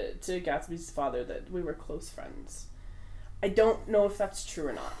to Gatsby's father that we were close friends, I don't know if that's true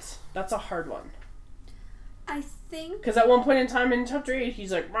or not. That's a hard one. I think... Because at one point in time in chapter 8,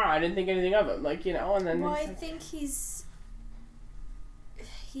 he's like, I didn't think anything of him, like, you know, and then... Well, I think he's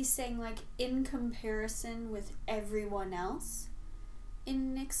saying, like, in comparison with everyone else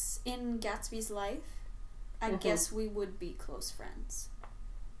in Gatsby's life, I guess we would be close friends.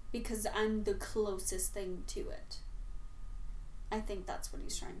 Because I'm the closest thing to it. I think that's what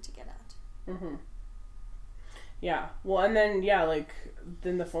he's trying to get at. Yeah. Well, and then, yeah, like,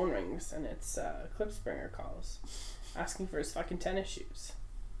 then the phone rings, and it's Klipspringer calls, asking for his fucking tennis shoes.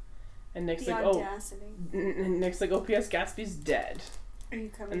 And Nick's the like, audacity. and Nick's like, P.S. Gatsby's dead. Are you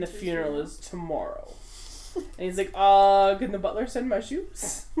coming? And the funeral is tomorrow. And he's like, can the butler send my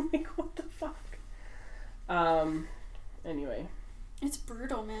shoes? Like, what the fuck? Anyway. It's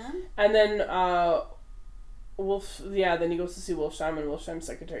brutal, man. And then, then he goes to see Wolfsheim, and Wolfsheim's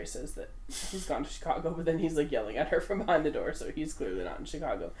secretary says that he's gone to Chicago, but then he's, like, yelling at her from behind the door, so he's clearly not in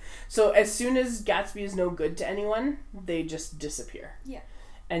Chicago. So as soon as Gatsby is no good to anyone, they just disappear. Yeah.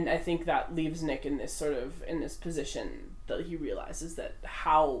 And I think that leaves Nick in this position that he realizes that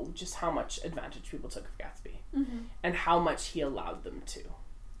how much advantage people took of Gatsby, and how much he allowed them to,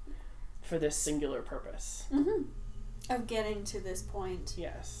 for this singular purpose. Of getting to this point.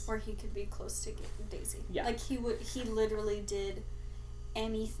 Yes. Where he could be close to Daisy. Yeah. Like, he literally did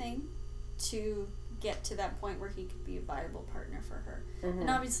anything to get to that point where he could be a viable partner for her. And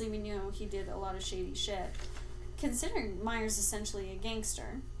obviously we knew he did a lot of shady shit. Considering Myers essentially a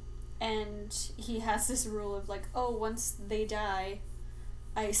gangster, and he has this rule of, like, once they die,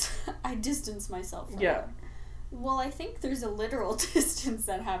 I distance myself from them. Well, I think there's a literal distance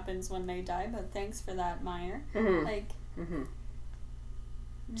that happens when they die, but thanks for that, Meyer. Like,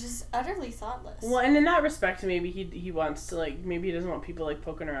 just utterly thoughtless. Well, and in that respect, maybe he wants to, like, maybe he doesn't want people, like,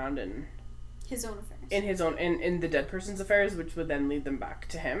 poking around in his own affairs. In the dead person's affairs, which would then lead them back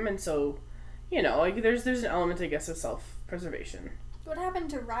to him, and so, you know, like, there's an element, I guess, of self-preservation. What happened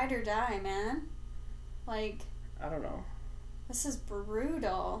to ride or die, man? Like, I don't know. this is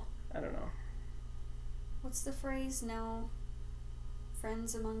brutal. I don't know. What's the phrase? No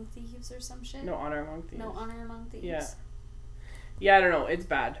friends among thieves or some shit? No honor among thieves. No honor among thieves. Yeah. Yeah, I don't know. It's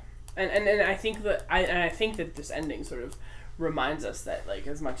bad. And I think that I think that this ending sort of reminds us that, like,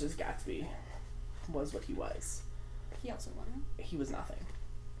 as much as Gatsby was what he was, He also won. he was nothing.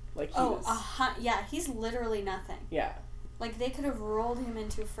 Like, he was... yeah, he's literally nothing. Yeah. Like, they could have rolled him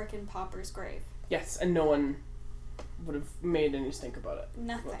into a frickin' pauper's grave. Yes, and no one would have made any stink about it.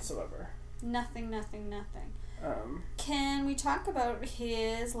 Nothing. Whatsoever. Nothing. Can we talk about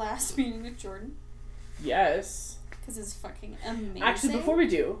his last meeting with Jordan? Yes. Because it's fucking amazing. Actually, before we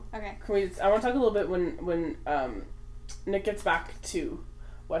do, okay, I want to talk a little bit when Nick gets back to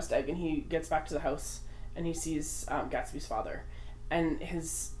West Egg and he gets back to the house and he sees Gatsby's father and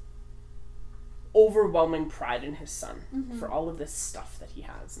his overwhelming pride in his son for all of this stuff that he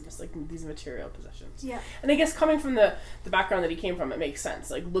has and just like these material possessions. Yeah. And I guess coming from the background that he came from, it makes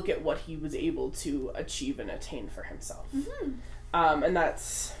sense. Like, look at what he was able to achieve and attain for himself. And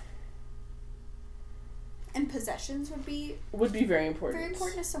that's... And possessions would be very important. very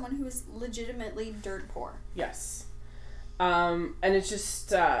important to someone who is legitimately dirt poor. Yes. And it's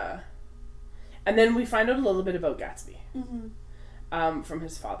just... and then we find out a little bit about Gatsby. From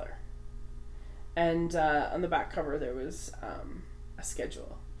his father. And on the back cover there was a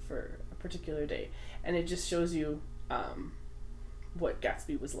schedule for a particular day. And it just shows you what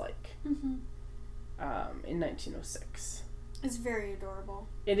Gatsby was like in 1906. It's very adorable.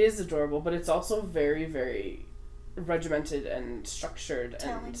 It is adorable, but it's also very, very regimented and structured.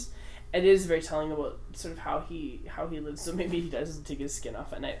 Telling. And it is very telling about sort of how he lives. So maybe he doesn't take his skin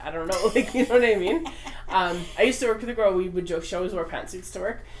off at night. I don't know, like, you know what I mean? I used to work with a girl. We would joke. She always wore pantsuits to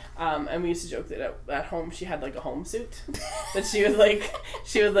work, and we used to joke that at home she had like a home suit that she would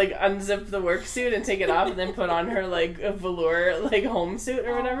unzip the work suit and take it off, and then put on her like a velour like home suit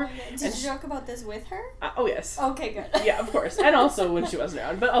or whatever. Did you joke about this with her? Oh yes. Okay, good. Yeah, of course, and also when she wasn't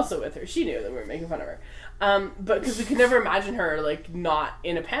around, but also with her. She knew that we were making fun of her. But because we could never imagine her like not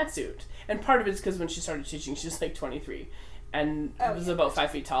in a pantsuit, and part of it is because when she started teaching, she was like 23, and was about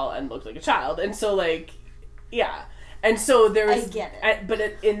 5 feet tall and looked like a child, and so like, yeah, and so there was. I get it. But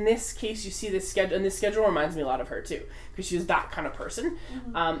in this case, you see this schedule, and this schedule reminds me a lot of her too, because she was that kind of person,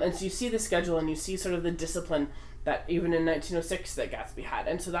 and so you see the schedule, and you see sort of the discipline that even in 1906 that Gatsby had,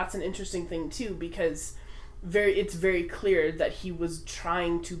 and so that's an interesting thing too, because it's very clear that he was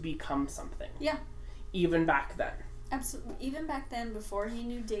trying to become something. Yeah. Even back then. Absolutely. Even back then, before he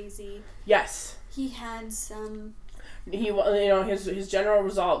knew Daisy. Yes. He had some... his general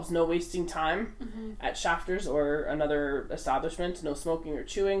resolves: no wasting time at Shafters or another establishment, no smoking or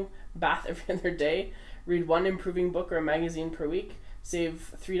chewing, bath every other day, read one improving book or a magazine per week,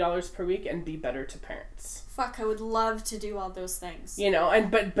 save $3 per week, and be better to parents. Fuck, I would love to do all those things.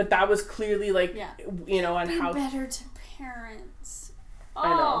 But that was clearly like, and be how... Be better to parents.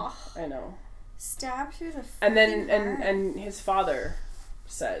 I know. Stab through the and then heart. and his father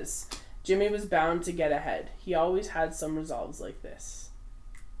says Jimmy was bound to get ahead. He always had some resolves like this.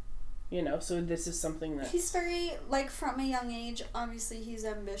 So this is something that he's very, like, from a young age, obviously he's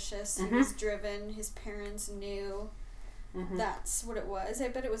ambitious, he was driven, his parents knew that's what it was. I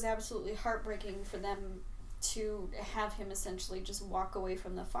bet it was absolutely heartbreaking for them to have him essentially just walk away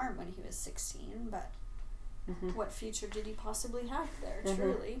from the farm when he was 16, but what future did he possibly have there,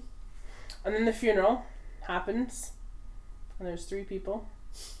 truly? And then the funeral happens, and there's 3 people.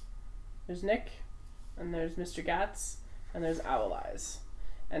 There's Nick, and there's Mr. Gatz, and there's Owl Eyes.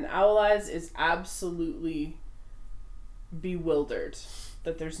 And Owl Eyes is absolutely bewildered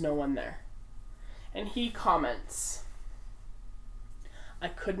that there's no one there. And he comments, "I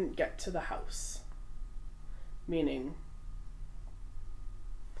couldn't get to the house." Meaning,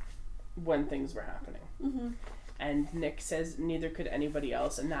 when things were happening. And Nick says, "Neither could anybody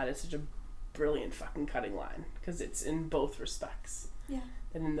else," and that is such a brilliant fucking cutting line, because it's in both respects. Yeah.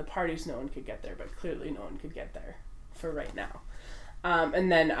 And in the parties, no one could get there, but clearly no one could get there for right now.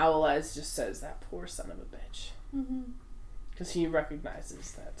 And then Owl Eyes just says, "That poor son of a bitch," because he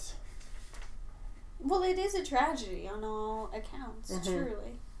recognizes that. Well, it is a tragedy on all accounts.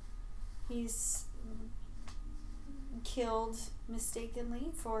 Truly, he's killed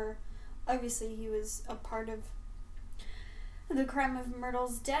mistakenly for. Obviously, he was a part of the crime of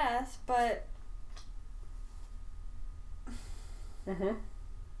Myrtle's death, but he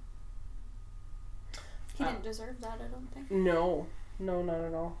didn't deserve that, I don't think. No, not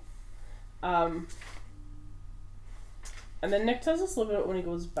at all. And then Nick tells us a little bit when he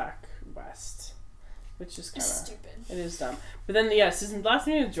goes back west. which is kind of stupid. It is dumb. But then, yes, his last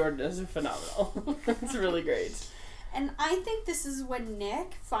meeting with Jordan is phenomenal. It's really great. And I think this is when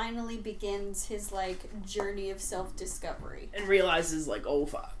Nick finally begins his, like, journey of self-discovery. And realizes, like, oh,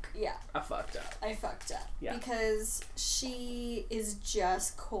 fuck. Yeah. I fucked up. Yeah. Because she is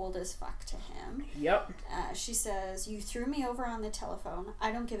just cold as fuck to him. Yep. She says, "You threw me over on the telephone.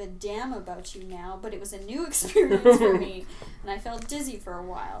 I don't give a damn about you now, but it was a new experience for me, and I felt dizzy for a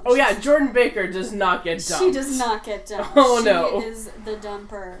while." Oh, yeah, Jordan Baker does not get dumped. She does not get dumped. Oh, no. She is the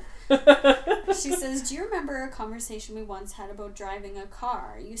dumper. She says, "Do you remember a conversation we once had about driving a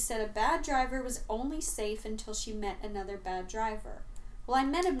car? You said a bad driver was only safe until she met another bad driver. Well, I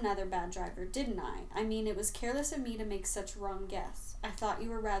met another bad driver, didn't I? I mean, it was careless of me to make such a wrong guess. I thought you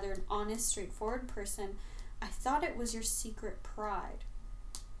were rather an honest, straightforward person. I thought it was your secret pride."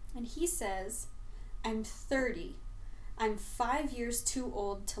 And he says, "I'm 30. I'm 5 years too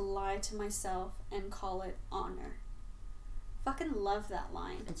old to lie to myself and call it honor." Fucking love that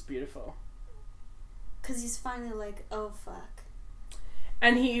line. It's beautiful. Because he's finally like, oh, fuck.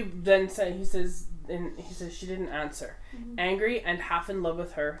 And he then says she didn't answer. Mm-hmm. Angry and half in love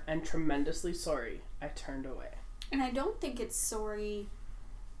with her and tremendously sorry, I turned away. And I don't think it's sorry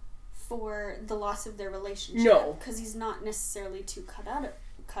for the loss of their relationship. No. Because he's not necessarily too cut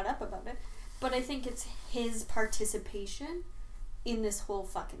up about it. But I think it's his participation in this whole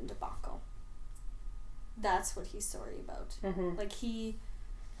fucking debacle. That's what he's sorry about. Mm-hmm. Like, he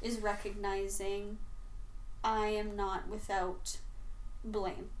is recognizing, I am not without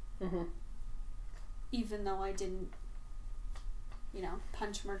blame. Mm-hmm. Even though I didn't,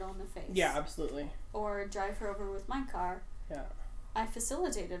 punch Myrtle in the face. Yeah, absolutely. Or drive her over with my car. Yeah. I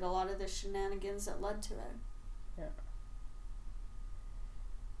facilitated a lot of the shenanigans that led to it. Yeah.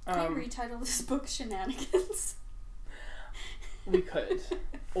 Can you retitle this book Shenanigans? We could.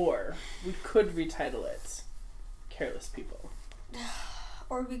 Or we could retitle it Careless People.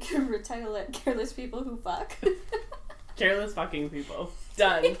 Or we could retitle it Careless People Who Fuck. Careless fucking people.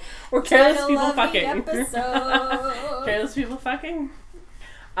 Done. Or careless people fucking. Episode. Careless people fucking.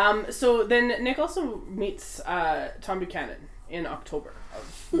 So then Nick also meets Tom Buchanan in October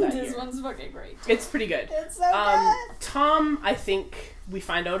of that This year. one's fucking great. It's pretty good. It's so good. Tom, I think we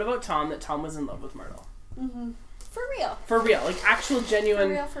find out about Tom that Tom was in love with Myrtle. Mm-hmm. For real. For real. Like actual,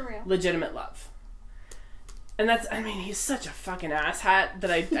 genuine, For real. legitimate love. And he's such a fucking asshat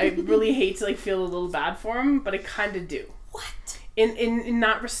that I really hate to feel a little bad for him, but I kind of do. What? In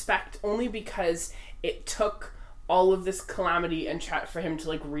that respect, only because it took all of this calamity and for him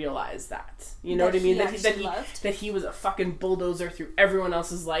to realize that. You know what I mean? That he was a fucking bulldozer through everyone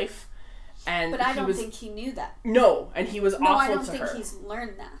else's life. But I don't think he knew that. No, and he was awful to her. No, I don't think he's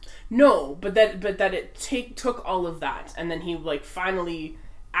learned that. No, but that it took all of that, and then he finally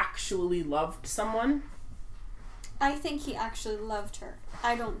actually loved someone. I think he actually loved her.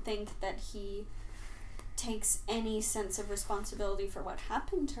 I don't think that he takes any sense of responsibility for what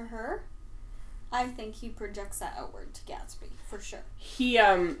happened to her. I think he projects that outward to Gatsby, for sure. He,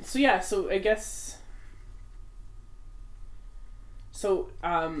 so I guess... So,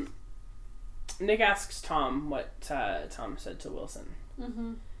 Nick asks Tom what Tom said to Wilson.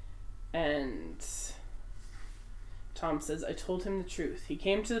 Mm-hmm. And Tom says, I told him the truth. He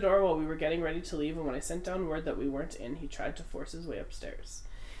came to the door while we were getting ready to leave, and when I sent down word that we weren't in, he tried to force his way upstairs.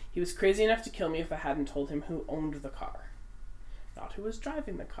 He was crazy enough to kill me if I hadn't told him who owned the car. Not who was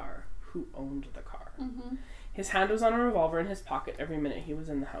driving the car, who owned the car. Mm-hmm. His hand was on a revolver in his pocket every minute he was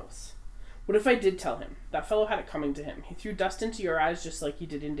in the house. What if I did tell him? That fellow had it coming to him. He threw dust into your eyes just like you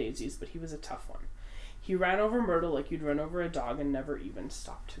did in Daisy's, but he was a tough one. He ran over Myrtle like you'd run over a dog and never even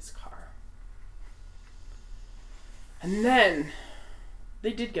stopped his car. And then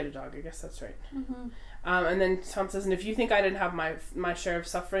they did get a dog. I guess that's right. Mm-hmm. And then Tom says, "And if you think I didn't have my share of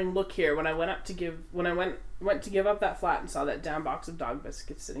suffering, look here. When I went to give up that flat and saw that damn box of dog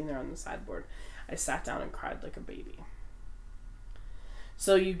biscuits sitting there on the sideboard, I sat down and cried like a baby."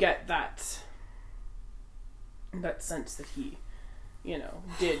 So you get that sense that he,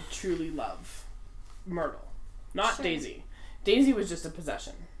 did truly love Myrtle, not Sure. Daisy. Daisy was just a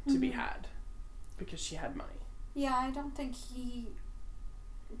possession to be had because she had money. Yeah, I don't think he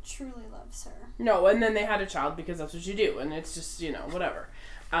truly loves her. No, and then they had a child because that's what you do, and it's just, whatever.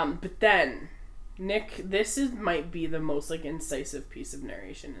 But then, Nick, might be the most, incisive piece of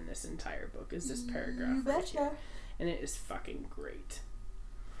narration in this entire book, is this paragraph. You betcha. Right here. And it is fucking great.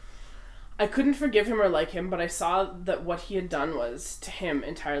 I couldn't forgive him or like him, but I saw that what he had done was, to him,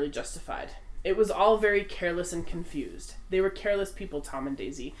 entirely justified. It was all very careless and confused. They were careless people, Tom and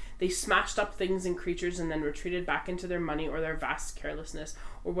Daisy. They smashed up things and creatures and then retreated back into their money or their vast carelessness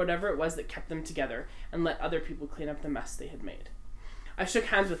or whatever it was that kept them together and let other people clean up the mess they had made. I shook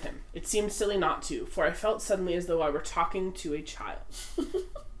hands with him. It seemed silly not to, for I felt suddenly as though I were talking to a child.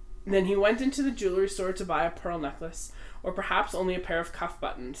 Then he went into the jewelry store to buy a pearl necklace, or perhaps only a pair of cuff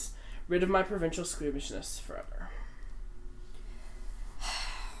buttons, rid of my provincial squeamishness forever.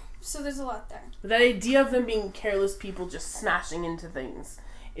 So there's a lot there. That idea of them being careless people just smashing into things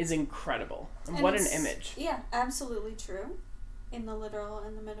is incredible. And what an image. Yeah, absolutely true. In the literal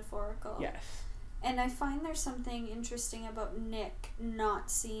and the metaphorical. Yes. And I find there's something interesting about Nick not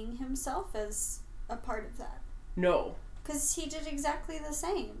seeing himself as a part of that. No. Because he did exactly the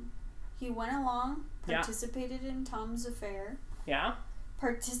same. He went along, participated in Tom's affair. Yeah.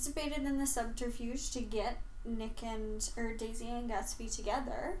 Participated in the subterfuge to get Daisy and Gatsby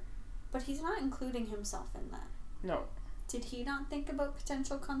together. But he's not including himself in that. No. Did he not think about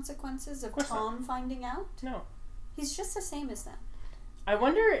potential consequences of Tom not finding out? No. He's just the same as them. I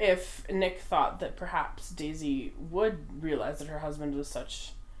wonder if Nick thought that perhaps Daisy would realize that her husband was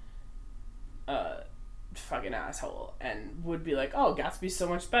such a fucking asshole and would be like, oh, Gatsby's so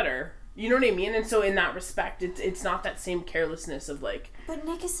much better. You know what I mean? And so in that respect, it's not that same carelessness of like... But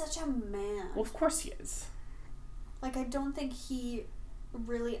Nick is such a man. Well, of course he is. Like, I don't think he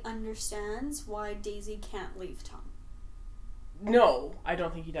really understands why Daisy can't leave Tom. No, I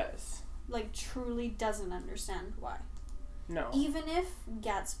don't think he does. Like, truly doesn't understand why. No. Even if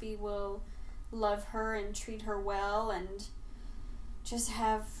Gatsby will love her and treat her well and just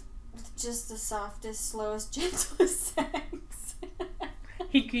have just the softest, slowest, gentlest sex.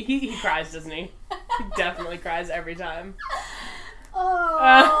 He cries, doesn't he? He definitely cries every time.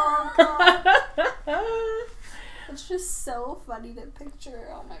 Oh, God. It's just so funny to picture.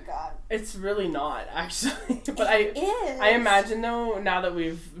 Oh my God. It's really not, actually. But it is. I imagine though, now that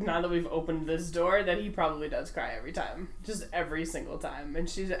we've opened this door, that he probably does cry every time, just every single time. And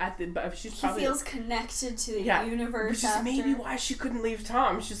she's probably he feels connected to the universe. Which is maybe why she couldn't leave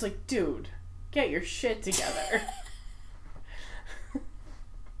Tom. She's like, dude, get your shit together.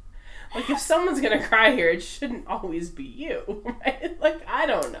 Like, if someone's gonna cry here, it shouldn't always be you, right? Like, I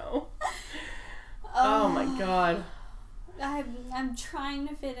don't know. Oh my God. I'm trying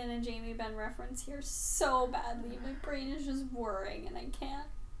to fit in a Jamie Benn reference here so badly. My brain is just whirring and I can't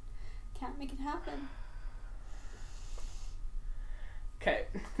make it happen. Okay,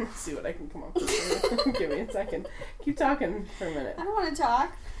 let's see what I can come up with. Give me a second. Keep talking for a minute. I don't want to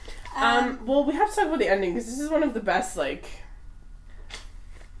talk. Well, we have to talk about the ending because this is one of the best, like...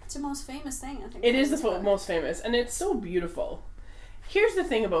 It's the most famous thing, I think. It is the most famous, and it's so beautiful. Here's the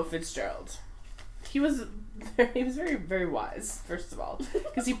thing about Fitzgerald. He was very, very wise, first of all,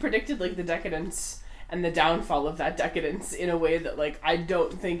 because he predicted, like, the decadence and the downfall of that decadence in a way that, like, I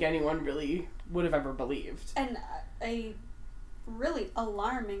don't think anyone really would have ever believed. And a really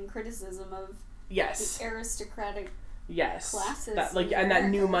alarming criticism of the aristocratic classes. That, like, and that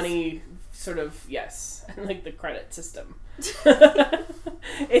new money sort of, and, like, the credit system.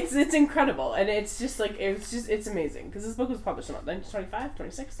 It's incredible, and it's just, like, it's amazing, because this book was published in 1925,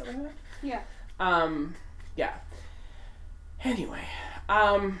 26, something like that. Yeah. Anyway,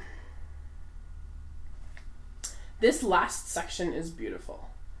 this last section is beautiful.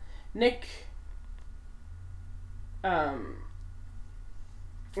 Nick, when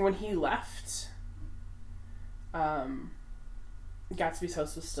he left, Gatsby's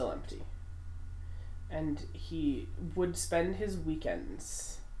house was still empty. And he would spend his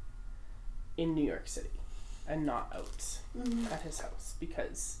weekends in New York City and not out at his house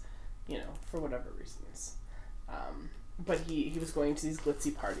because, for whatever reasons. But he was going to these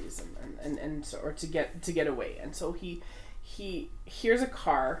glitzy parties and to get away. And so he hears a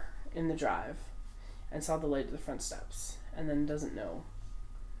car in the drive and saw the light at the front steps and then doesn't know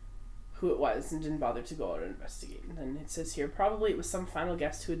who it was and didn't bother to go out and investigate. And then it says here, probably it was some final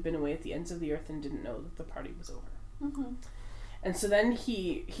guest who had been away at the ends of the earth and didn't know that the party was over. Mm-hmm. And so then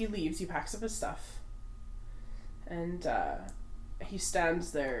he leaves, he packs up his stuff, and he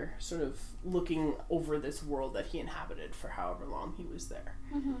stands there sort of looking over this world that he inhabited for however long he was there,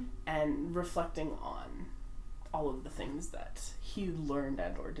 and reflecting on all of the things that he learned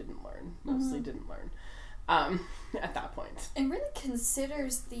and or didn't learn, mostly didn't learn. At that point. And really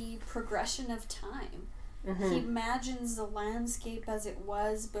considers the progression of time. He imagines the landscape as it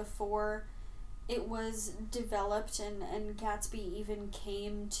was before it was developed and Gatsby even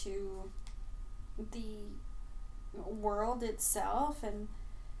came to the world itself. And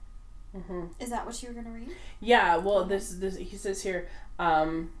is that what you were going to read? Yeah, well, this he says here,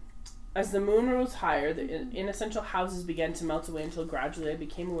 As the moon rose higher, the inessential houses began to melt away until gradually I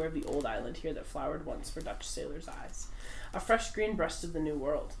became aware of the old island here that flowered once for Dutch sailors' eyes. A fresh green breast of the new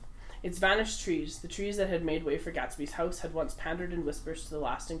world. Its vanished trees, the trees that had made way for Gatsby's house, had once pandered in whispers to the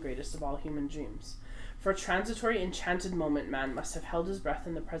last and greatest of all human dreams. For a transitory, enchanted moment, man must have held his breath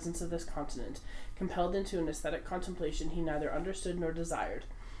in the presence of this continent, compelled into an aesthetic contemplation he neither understood nor desired,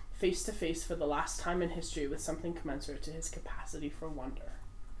 face to face for the last time in history with something commensurate to his capacity for wonder.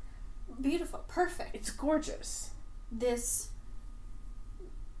 Beautiful. Perfect. It's gorgeous. This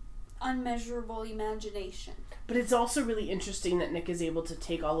unmeasurable imagination. But it's also really interesting that Nick is able to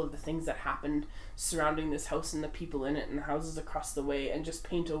take all of the things that happened surrounding this house and the people in it and the houses across the way and just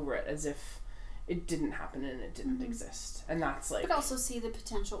paint over it as if it didn't happen and it didn't exist. And that's like... But also see the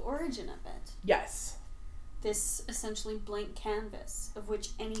potential origin of it. Yes. This essentially blank canvas of which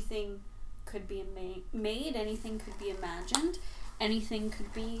anything could be made, anything could be imagined, anything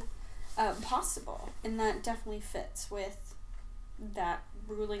could be possible. And that definitely fits with that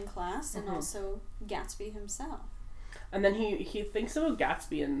ruling class and also Gatsby himself. And then he thinks about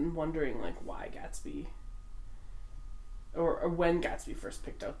Gatsby and wondering like why Gatsby or when Gatsby first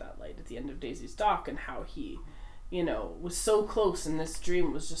picked out that light at the end of Daisy's Dock and how he, you know, was so close and this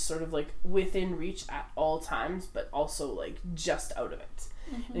dream was just sort of like within reach at all times but also like just out of it.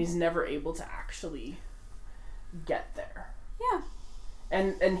 And he's never able to actually get there. Yeah.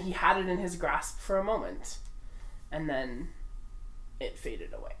 And he had it in his grasp for a moment and then it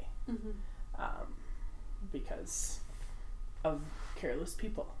faded away because of careless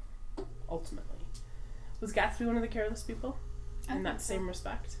people, ultimately. Was Gatsby one of the careless people in that same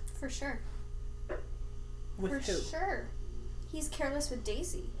respect? For sure. With who? For sure. He's careless with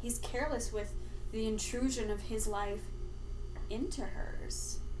Daisy. He's careless with the intrusion of his life into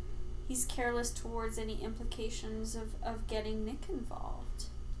hers. He's careless towards any implications of getting Nick involved.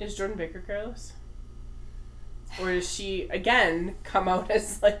 Is Jordan Baker careless? Or does she, again, come out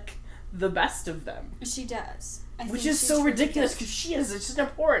as, like, the best of them? She does. Which is so ridiculous, because she is just an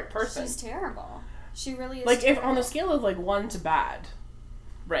abhorrent person. She's terrible. She really is like, terrible. if on a scale of, like, 1 to bad,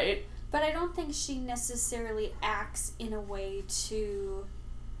 right? But I don't think she necessarily acts in a way to...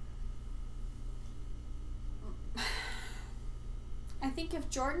 I think if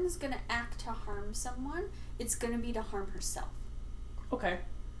Jordan's going to act to harm someone, it's going to be to harm herself. Okay.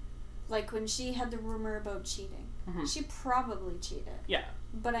 Like when she had the rumor about cheating. She probably cheated. Yeah.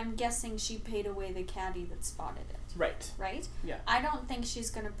 But I'm guessing she paid away the caddy that spotted it. Right. Right? Yeah. I don't think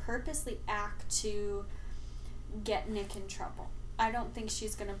she's going to purposely act to get Nick in trouble. I don't think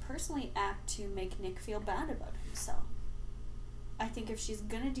she's going to personally act to make Nick feel bad about himself. I think if she's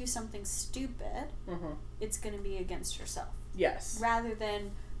going to do something stupid, it's going to be against herself. Yes. Rather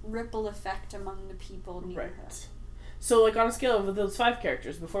than ripple effect among the people near her. So, like, on a scale of those 5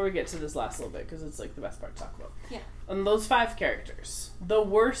 characters, before we get to this last little bit, because it's, like, the best part to talk about. Yeah. On those 5 characters, the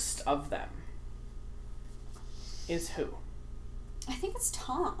worst of them is who? I think it's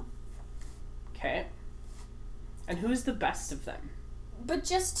Tom. Okay. And who's the best of them? But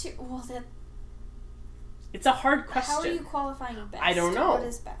just to... Well, that... It's a hard question. How are you qualifying best? I don't know. What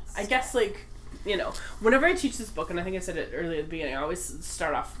is best? I guess, like, you know, whenever I teach this book, and I think I said it earlier at the beginning, I always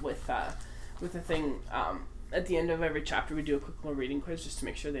start off with a thing... at the end of every chapter, we do a quick little reading quiz just to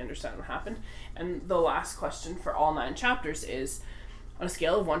make sure they understand what happened. And the last question for all 9 chapters is, on a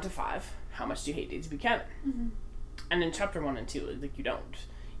scale of 1 to 5, how much do you hate Daisy Buchanan? And in chapter 1 and 2, like, you don't.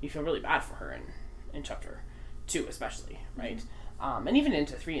 You feel really bad for her in chapter 2 especially, right? And even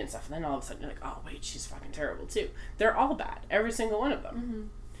into 3 and stuff. And then all of a sudden you're like, oh, wait, she's fucking terrible too. They're all bad. Every single one of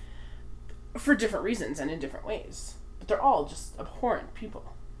them. For different reasons and in different ways. But they're all just abhorrent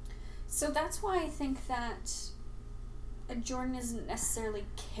people. So that's why I think that Jordan isn't necessarily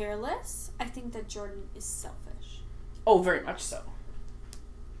careless. I think that Jordan is selfish. Oh, very much so.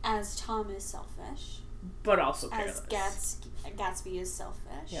 As Tom is selfish. But also careless. As Gatsby is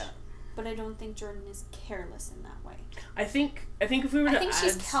selfish. Yeah. But I don't think Jordan is careless in that way. I think if we were to add...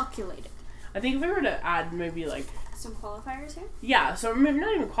 she's calculated. I think if we were to add maybe like... Some qualifiers here? Yeah, so maybe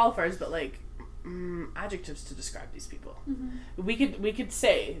not even qualifiers, but like... adjectives to describe these people. We could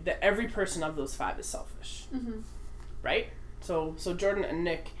say that every person of those 5 is selfish, right? So Jordan and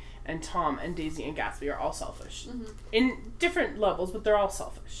Nick and Tom and Daisy and Gatsby are all selfish in different levels, but they're all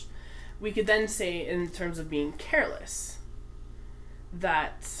selfish. We could then say, in terms of being careless,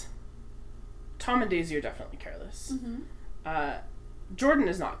 that Tom and Daisy are definitely careless. Jordan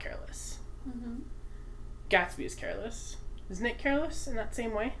is not careless. Gatsby is careless. Is Nick careless in that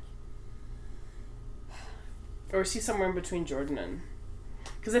same way? Or is he somewhere in between Jordan and...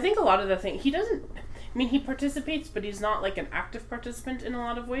 Because I think a lot of the thing... I mean, he participates, but he's not like an active participant in a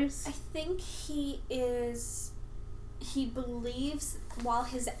lot of ways. I think he believes, while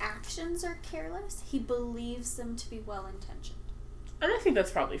his actions are careless, he believes them to be well-intentioned. And I think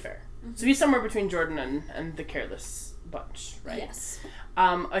that's probably fair. Mm-hmm. So he's somewhere between Jordan and the careless bunch, right? Yes.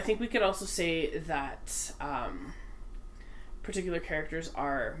 I think we could also say that particular characters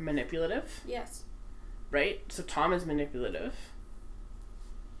are manipulative. Yes. Right? So Tom is manipulative.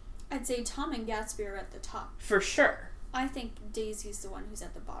 I'd say Tom and Gatsby are at the top. For sure. I think Daisy's the one who's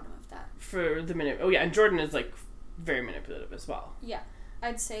at the bottom of that. For the Oh yeah, and Jordan is like very manipulative as well. Yeah.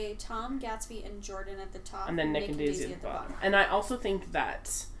 I'd say Tom, Gatsby, and Jordan at the top. And then Nick and Daisy at the bottom. And I also think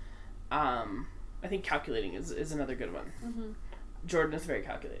that I think calculating is another good one. Mm-hmm. Jordan is very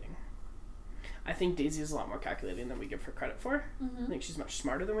calculating. I think Daisy is a lot more calculating than we give her credit for. Mm-hmm. I think she's much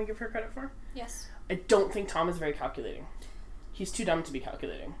smarter than we give her credit for. Yes. I don't think Tom is very calculating. He's too dumb to be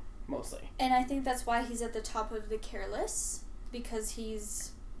calculating, mostly. And I think that's why he's at the top of the careless, because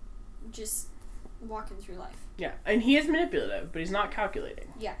he's just walking through life. Yeah, and he is manipulative, but he's not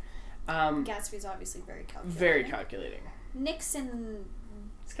calculating. Yeah. Gatsby's obviously very calculating. Very calculating. Nixon...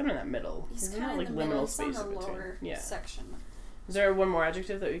 He's kind of in that middle. He's kind of like in the liminal middle space space in the lower section. Is there one more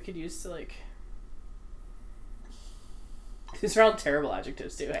adjective that we could use to, like... These are all terrible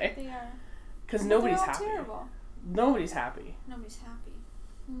adjectives, too, eh? They are. Because nobody's happy. Terrible. Nobody's happy. Nobody's happy.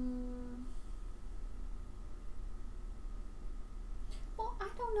 Well, I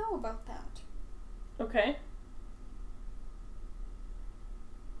don't know about that. Okay.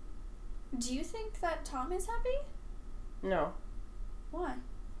 Do you think that Tom is happy? No. Why?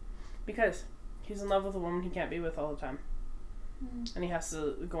 Because he's in love with a woman he can't be with all the time. And he has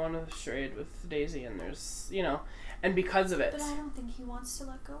to go on a charade with Daisy, and there's, and because of it. But I don't think he wants to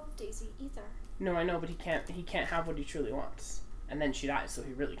let go of Daisy either. No, I know, but he can't have what he truly wants. And then she dies, so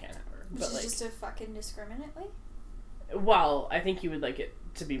he really can't have her. Which is just a fucking discriminately? Well, I think he would like it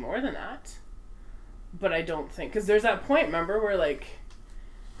to be more than that. But I don't think, because there's that point, remember, where, like,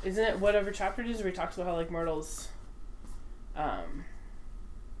 isn't it whatever chapter it is where he talks about how, like, Myrtle's, they're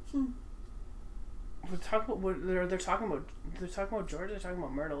talking about George, they're talking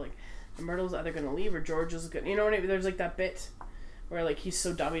about Myrtle, like, Myrtle's either gonna leave or George is gonna, you know what I mean? There's, like, that bit where, like, he's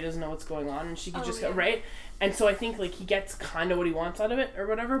so dumb he doesn't know what's going on, and she could just go, right? And so I think, like, he gets kind of what he wants out of it, or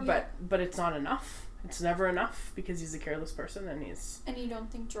whatever, but it's not enough. It's never enough, because he's a careless person, and he's... And you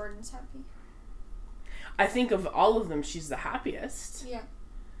don't think Jordan's happy? I think of all of them, she's the happiest. Yeah.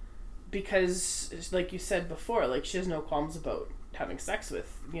 Because, like you said before, like, she has no qualms about having sex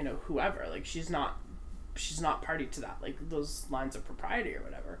with, whoever. Like, she's not party to that. Like, those lines of propriety or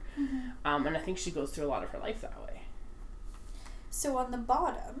whatever. Mm-hmm. And I think she goes through a lot of her life that way. So on the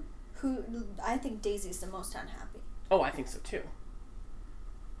bottom, I think Daisy's the most unhappy. Oh, I think so too.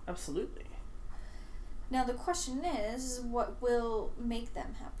 Absolutely. Now the question is, what will make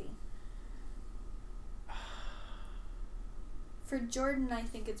them happy? For Jordan, I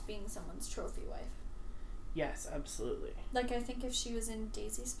think it's being someone's trophy wife. Yes, absolutely. Like, I think if she was in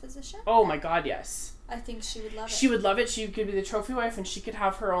Daisy's position... Oh my god, yes. I think she would love it. She would love it. She could be the trophy wife, and she could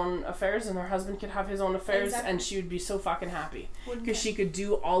have her own affairs, and her husband could have his own affairs, exactly. And she would be so fucking happy. Because she could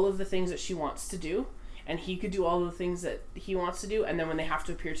do all of the things that she wants to do, and he could do all of the things that he wants to do, and then when they have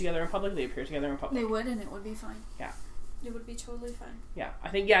to appear together in public, they appear together in public. They would, and it would be fine. Yeah. It would be totally fine. Yeah. I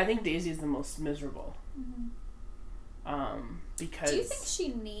think Daisy is the most miserable. Mm-hmm. Because... Do you think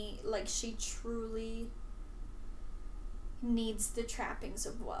she truly needs the trappings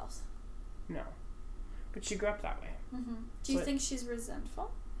of wealth? No. But she grew up that way. Mm-hmm. Do you think she's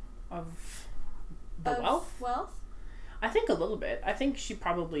resentful? Of the wealth? Wealth? I think a little bit. I think she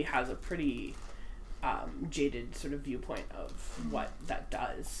probably has a pretty jaded sort of viewpoint of what that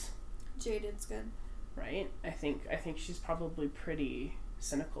does. Jaded's good. Right? I think she's probably pretty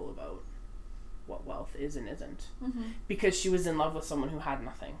cynical about what wealth is and isn't. Mm-hmm. Because she was in love with someone who had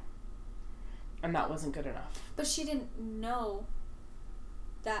nothing. And that wasn't good enough. But she didn't know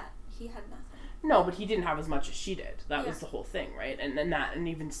that he had nothing. No, but he didn't have as much as she did. That was the whole thing, right? And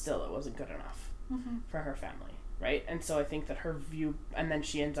even still, it wasn't good enough for her family, right? And so I think that her view... And then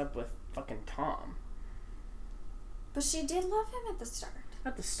she ends up with fucking Tom. But she did love him at the start.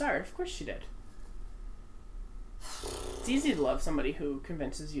 At the start? Of course she did. It's easy to love somebody who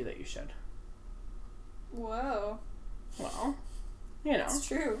convinces you that you should. Whoa. Well... It's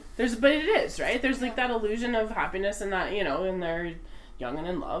true. But it is, right? There's like that illusion of happiness and that, and they're young and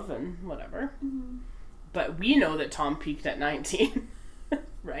in love and whatever. Mm-hmm. But we know that Tom peaked at 19,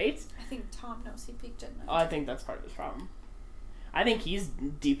 right? I think Tom knows he peaked at 19. Oh, I think that's part of his problem. I think he's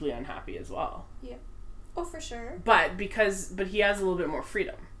deeply unhappy as well. Yeah. Oh, for sure. But he has a little bit more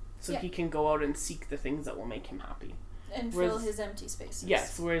freedom. so he can go out and seek the things that will make him happy. And fill his empty spaces.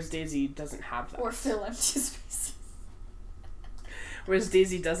 Yes, whereas Daisy doesn't have that. Or fill empty spaces. Whereas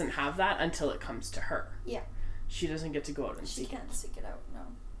Daisy doesn't have that until it comes to her. Yeah. She doesn't get to go out and seek it. She can't seek it out, no.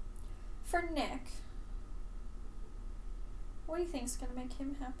 For Nick, what do you think's going to make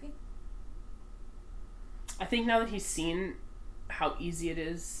him happy? I think now that he's seen how easy it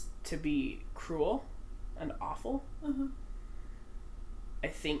is to be cruel and awful, I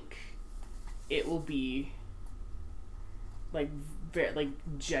think it will be like very like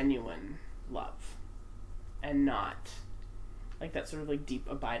genuine love, and not like that sort of like deep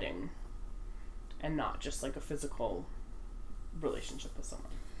abiding, and not just like a physical relationship with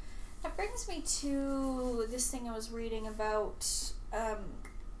someone. That brings me to this thing I was reading about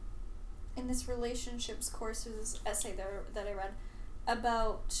in this relationships course. There's this essay that I read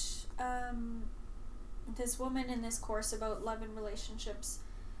about this woman in this course about love and relationships.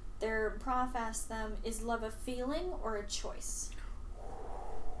 Their prof asked them, is love a feeling or a choice?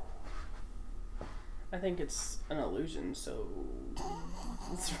 I think it's an illusion, so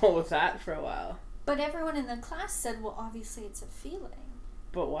let's roll with that for a while. But everyone in the class said, well, obviously it's a feeling.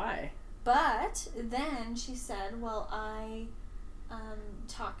 But why? But then she said, well, I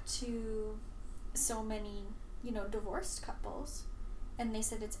talked to so many, divorced couples, and they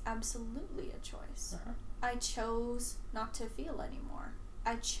said it's absolutely a choice. Uh-huh. I chose not to feel anymore.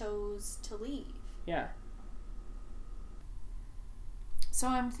 I chose to leave. Yeah. So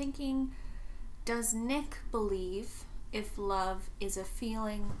I'm thinking, does Nick believe if love is a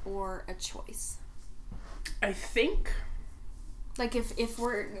feeling or a choice? I think... Like if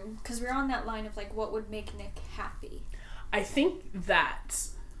we're... Because we're on that line of like, what would make Nick happy? I think that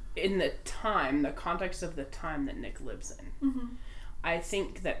in the context of the time that Nick lives in, I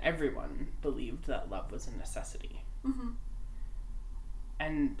think that everyone believed that love was a necessity.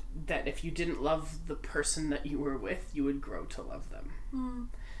 And that if you didn't love the person that you were with, you would grow to love them.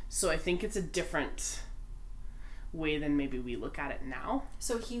 So I think it's a different way than maybe we look at it now.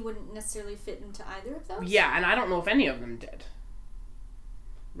 So he wouldn't necessarily fit into either of those? Yeah, and I don't know if any of them did.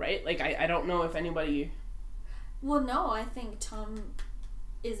 Right? Like, I don't know if anybody... Well, no, I think Tom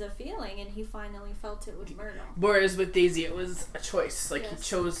is a feeling, and he finally felt it with Myrtle. Whereas with Daisy, it was a choice. Like, yes. He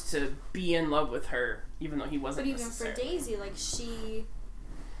chose to be in love with her, even though he wasn't necessarily. But even for Daisy, like,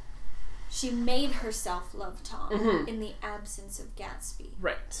 she made herself love Tom in the absence of Gatsby.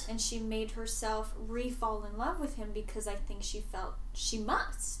 Right. And she made herself re-fall in love with him because I think she felt she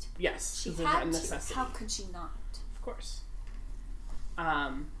must. Yes. She had to. How could she not? Of course.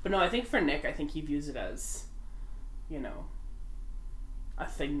 But no, I think for Nick, I think he views it as, a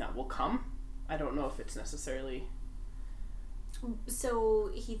thing that will come. I don't know if it's necessarily...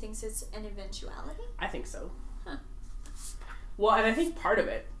 So he thinks it's an eventuality? I think so. Huh. Well, and I think part of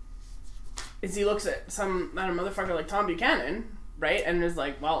it is he looks at some motherfucker like Tom Buchanan, right? And is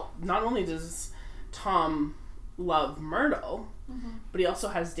like, well, not only does Tom love Myrtle, but he also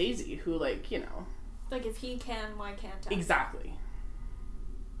has Daisy, who, like, Like, if he can, why can't I? Exactly.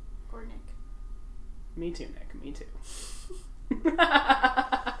 Or Nick. Me too, Nick. Me too. Do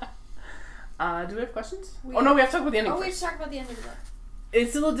we have questions? No, we have to talk about the ending first. We have to talk about the ending of the book.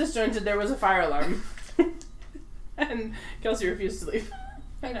 It's a little disjointed. There was a fire alarm. And Kelsey refused to leave.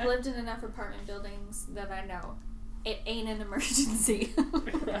 I've lived in enough apartment buildings that I know it ain't an emergency.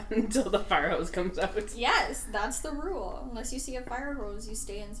 Until the fire hose comes out. Yes, that's the rule. Unless you see a fire hose, you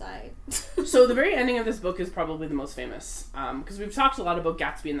stay inside. So the very ending of this book is probably the most famous. Because we've talked a lot about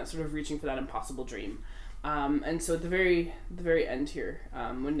Gatsby and that sort of reaching for that impossible dream. And so at the very end here,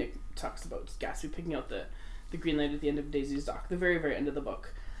 when Nick talks about Gatsby picking out the green light at the end of Daisy's dock, the very, very end of the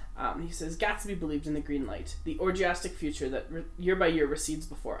book, he says, Gatsby believed in the green light, the orgiastic future that year by year recedes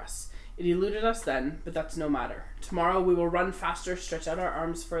before us. It eluded us then, but that's no matter. Tomorrow we will run faster, stretch out our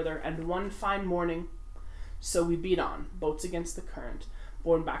arms further, and one fine morning, so we beat on, boats against the current,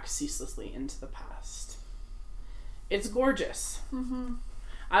 borne back ceaselessly into the past. It's gorgeous.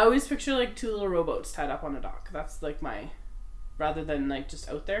 I always picture, like, two little rowboats tied up on a dock. That's, like, rather than, like, just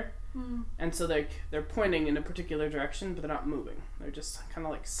out there. And so, like, they're pointing in a particular direction, but they're not moving. They're just kind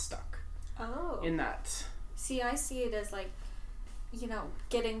of, like, stuck. In that. See, I see it as, like,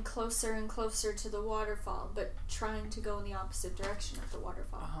 getting closer and closer to the waterfall, but trying to go in the opposite direction of the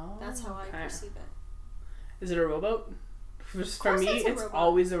waterfall. That's how I perceive it. Is it a rowboat? For me, it's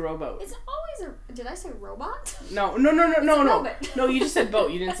always a rowboat. It's always a... Did I say robot? No. No, you just said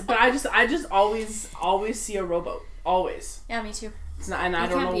boat. You didn't say... But I just always see a rowboat. Always. Yeah, me too. It's not... And I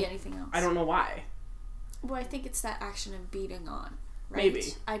don't know... It can't be anything else. I don't know why. Well, I think it's that action of beating on, right?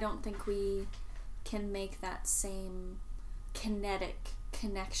 Maybe. I don't think we can make that same kinetic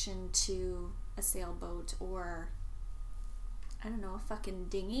connection to a sailboat or, I don't know, a fucking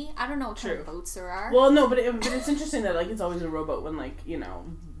dinghy. I don't know what kind of boats there are. Well, no, but it's interesting that, like, it's always a rowboat when, like, you know,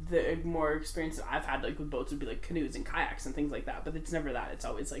 the more experience that I've had, like, with boats would be, like, canoes and kayaks and things like that, but it's never that. It's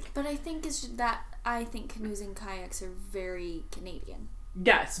always, like... But I think I think canoes and kayaks are very Canadian.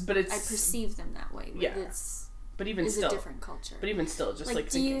 Yes, but it's... I perceive them that way. But but even still... It's a different culture. But even still, just, like,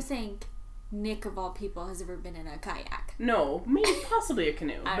 do you think Nick, of all people, has ever been in a kayak? No, maybe possibly a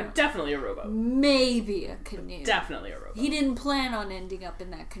canoe, but definitely a rowboat. Maybe a canoe. Definitely a rowboat. He didn't plan on ending up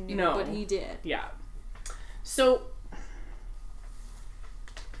in that canoe, but he did. Yeah. So,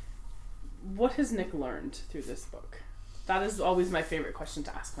 what has Nick learned through this book? That is always my favorite question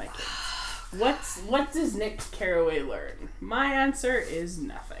to ask my kids. What does Nick Carraway learn? My answer is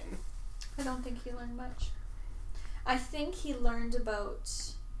nothing. I don't think he learned much. I think he learned about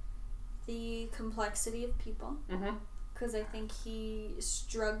the complexity of people. Because I think he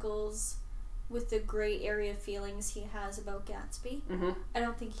struggles with the gray area feelings he has about Gatsby. I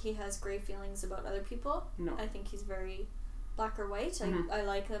don't think he has gray feelings about other people. No. I think he's very black or white. I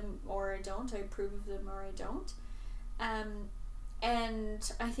like them or I don't. I approve of them or I don't.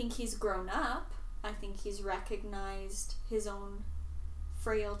 And I think he's grown up. I think he's recognized his own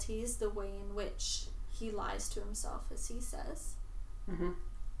frailties, the way in which he lies to himself, as he says.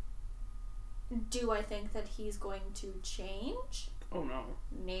 Do I think that he's going to change? Oh, no.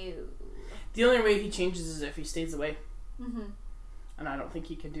 No. The only way he changes is if he stays away. And I don't think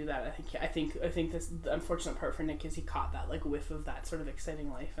he can do that. I think this, the unfortunate part for Nick is he caught that, like, whiff of that sort of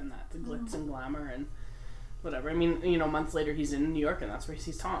exciting life and that glitz and glamour and whatever. I mean, you know, months later he's in New York and that's where he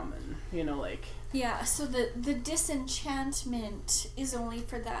sees Tom and, you know, like... Yeah, so the disenchantment is only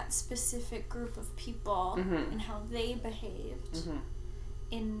for that specific group of people and how they behaved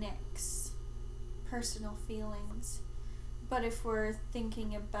in Nick's personal feelings. But if we're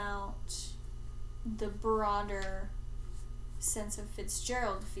thinking about the broader sense of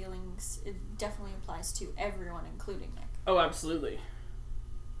Fitzgerald feelings, it definitely applies to everyone, including Nick. Oh, absolutely.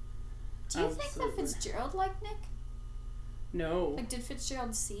 Do you think that Fitzgerald liked Nick? No. Like, did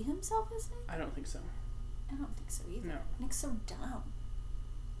Fitzgerald see himself as Nick? I don't think so. I don't think so either. No. Nick's so dumb.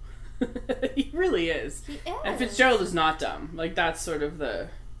 He really is. He is. And Fitzgerald is not dumb. Like, that's sort of the...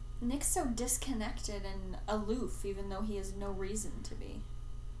 Nick's so disconnected and aloof, even though he has no reason to be.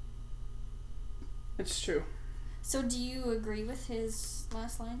 It's true. So do you agree with his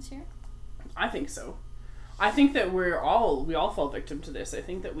last lines here? I think so. I think that we all fall victim to this. I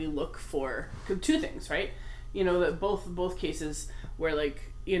think that we look for two things, right? You know, that both cases where,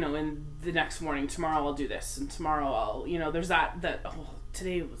 like, you know, in the next morning, tomorrow I'll do this, and tomorrow I'll, you know, there's that, oh,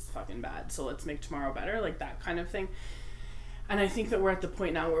 today was fucking bad, so let's make tomorrow better, like that kind of thing. And I think that we're at the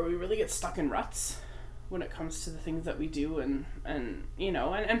point now where we really get stuck in ruts when it comes to the things that we do, and you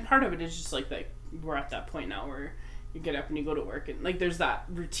know, and part of it is just like we're at that point now where you get up and you go to work, and like there's that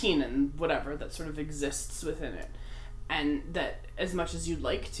routine and whatever that sort of exists within it, and that as much as you'd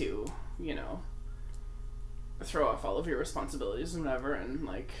like to, you know, throw off all of your responsibilities and whatever and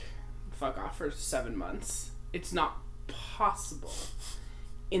like fuck off for 7 months, it's not possible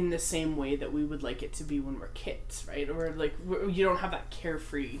in the same way that we would like it to be when we're kids, right? Or like you don't have that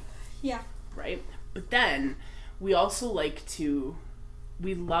carefree, right? But then we also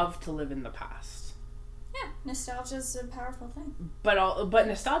we love to live in the past. Yeah, nostalgia's a powerful thing. But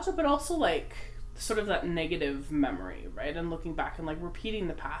nostalgia, but also like sort of that negative memory, right? And looking back and like repeating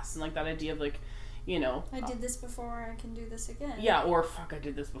the past and like that idea of like, you know, I did this before, I can do this again. Yeah, or fuck, I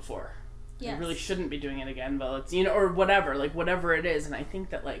did this before. Yes. I really shouldn't be doing it again, but it's, you know, or whatever, like whatever it is. And I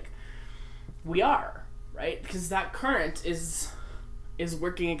think that like we are, right? Because that current is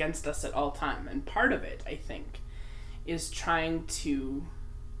working against us at all time. And part of it, I think, is trying to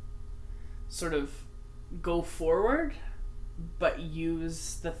sort of go forward, but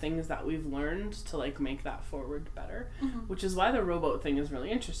use the things that we've learned to like make that forward better. Which is why the rowboat thing is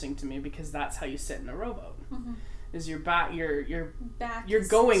really interesting to me, because that's how you sit in a rowboat. Is your back, you're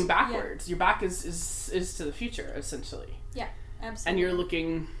going backwards. Yeah. Your back is to the future, essentially. Yeah, absolutely. And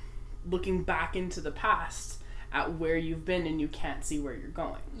you're looking back into the past at where you've been, and you can't see where you're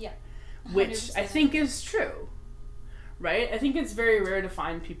going. Yeah. 100%. Which I think is true, right? I think it's very rare to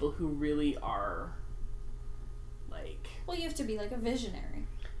find people who really are like... Well, you have to be like a visionary.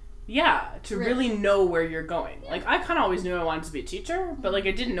 Yeah, to really know where you're going. Yeah. Like, I kind of always knew I wanted to be a teacher, but like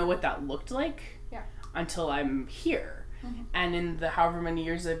I didn't know what that looked like. Yeah. Until I'm here. And in the however many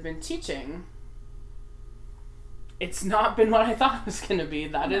years I've been teaching, it's not been what I thought it was going to be.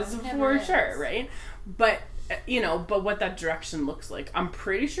 That is for sure, right? But, you know, but what that direction looks like. I'm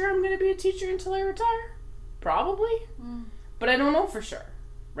pretty sure I'm going to be a teacher until I retire. Probably. But I don't know for sure,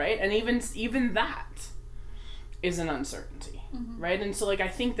 right? And even that is an uncertainty, right? And so, like, I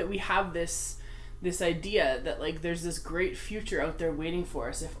think that we have this idea that, like, there's this great future out there waiting for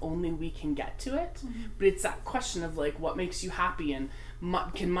us if only we can get to it. But it's that question of, like, what makes you happy, and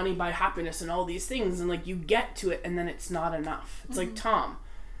can money buy happiness, and all these things, and, like, you get to it and then it's not enough. It's like Tom.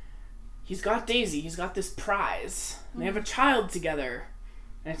 He's got Daisy. He's got this prize. They have a child together,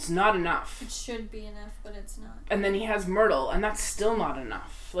 and it's not enough. It should be enough, but it's not. And then he has Myrtle, and that's still not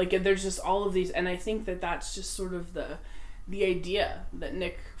enough. Like, there's just all of these, and I think that that's just sort of the idea that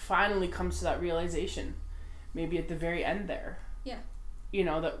Nick finally comes to that realization, maybe at the very end there. Yeah. You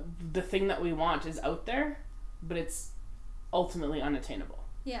know, that the thing that we want is out there, but it's ultimately unattainable.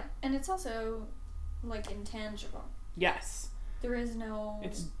 Yeah, and it's also, like, intangible. Yes. There is no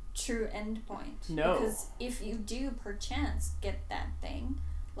true end point. No. Because if you do perchance get that thing,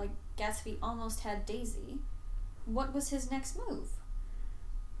 like Gatsby almost had Daisy, what was his next move?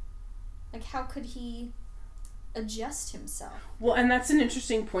 Like, how could he adjust himself? Well, and that's an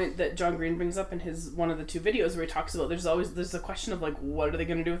interesting point that John Green brings up in his one of the 2 videos where he talks about there's the question of, like, what are they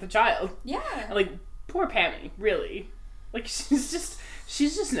going to do with the child? Yeah. And, like, poor Pammy, really. Like, she's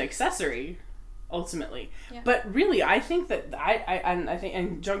just an accessory, ultimately. Yeah. But really, I think that I think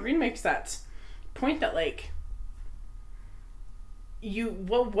and John Green makes that point that, like,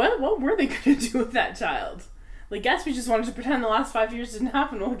 what were they going to do with that child? Like, Gatsby just wanted to pretend the last 5 years didn't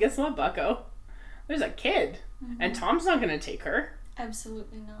happen. Well, guess what, bucko? There's a kid. And Tom's not going to take her.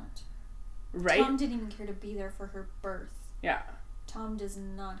 Absolutely not. Right? Tom didn't even care to be there for her birth. Yeah. Tom does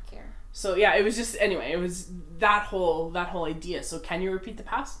not care. So, yeah, it was just, anyway, it was that whole idea. So, can you repeat the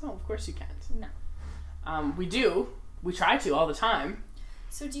past? No, of course you can't. No. We do. We try to all the time.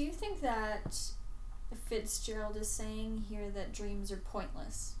 So do you think that Fitzgerald is saying here that dreams are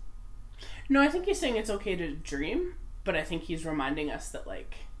pointless? No, I think he's saying it's okay to dream, but I think he's reminding us that,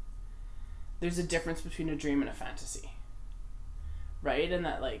 like, there's a difference between a dream and a fantasy. Right? And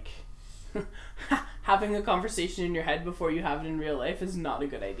that, like, having a conversation in your head before you have it in real life is not a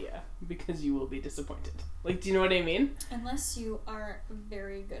good idea, because you will be disappointed. Like, do you know what I mean? Unless you are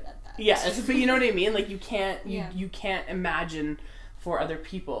very good at that. Yeah, but you know what I mean? Like, you can't you can't imagine for other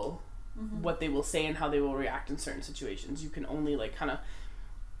people what they will say and how they will react in certain situations. You can only, like, kind of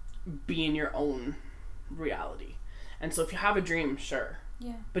be in your own reality. And so if you have a dream, sure.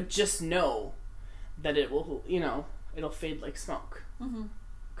 Yeah. But just know that it will, you know, it'll fade like smoke.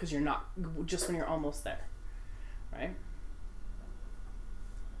 Because you're not, just when you're almost there. Right?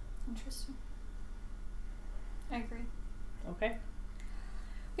 Interesting. I agree. Okay.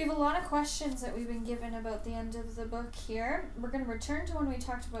 We have a lot of questions that we've been given about the end of the book here. We're going to return to one we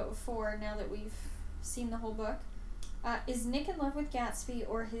talked about before now that we've seen the whole book. Is Nick in love with Gatsby,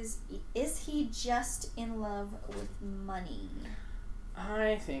 or is he just in love with money?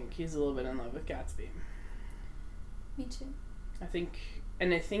 I think he's a little bit in love with Gatsby. Me too. I think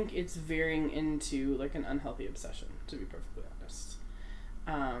it's veering into, like, an unhealthy obsession, to be perfectly honest.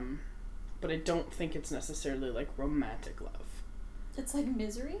 But I don't think it's necessarily, like, romantic love. It's like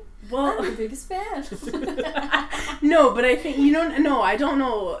Misery? Well, I'm the biggest fan. No, but I think, I don't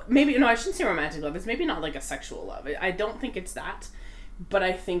know. Maybe, no, I shouldn't say romantic love. It's maybe not, like, a sexual love. I don't think it's that. But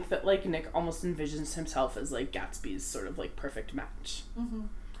I think that, like, Nick almost envisions himself as, like, Gatsby's sort of, like, perfect match.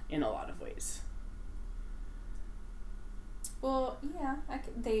 In a lot of ways. Well, yeah,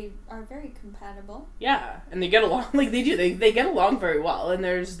 they are very compatible. Yeah, and they get along, like, they do. They get along very well, and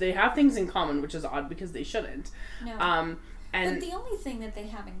they have things in common, which is odd because they shouldn't. No. And but the only thing that they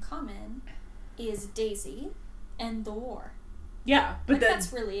have in common is Daisy and the war. Yeah, but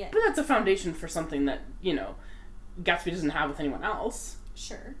that's really it. But that's a foundation for something that, you know, Gatsby doesn't have with anyone else.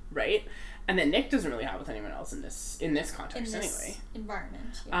 Sure. Right? And that Nick doesn't really have with anyone else in this context, in this anyway.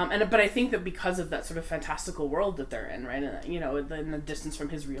 Environment. Yeah. But I think that because of that sort of fantastical world that they're in, right, and, you know, in the distance from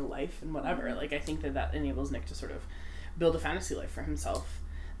his real life and whatever, like, I think that enables Nick to sort of build a fantasy life for himself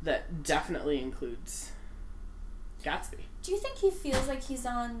that definitely includes Gatsby. Do you think he feels like he's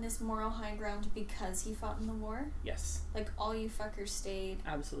on this moral high ground because he fought in the war? Yes. Like, all you fuckers stayed.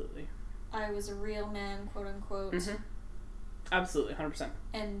 Absolutely. I was a real man, quote unquote. Absolutely, 100%.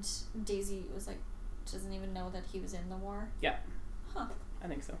 And Daisy was like, doesn't even know that he was in the war? Yeah. Huh. I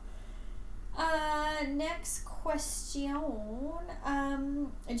think so. Next question.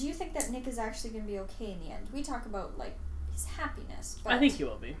 Do you think that Nick is actually going to be okay in the end? We talk about, like, his happiness, but I think he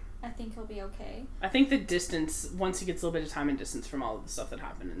will be. I think he'll be okay. I think the distance, once he gets a little bit of time and distance from all of the stuff that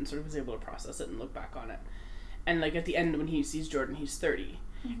happened and sort of is able to process it and look back on it. And, like, at the end when he sees Jordan, he's 30.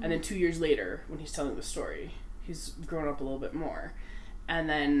 And then 2 years later, when he's telling the story, he's grown up a little bit more. And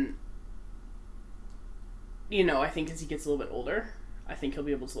then you know, I think as he gets a little bit older, I think he'll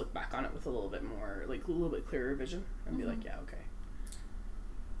be able to look back on it with a little bit more, like, a little bit clearer vision and be like, yeah, okay.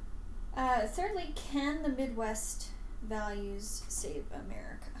 Thirdly, can the Midwest values save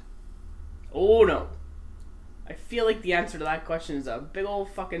America? Oh, no. I feel like the answer to that question is a big old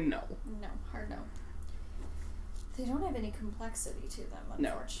fucking no. No, hard no. They don't have any complexity to them,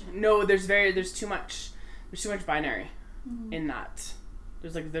 unfortunately. No, there's too much binary in that.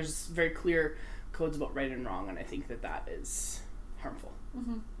 There's very clear codes about right and wrong, and I think that is harmful.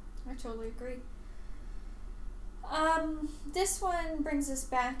 I totally agree. This one brings us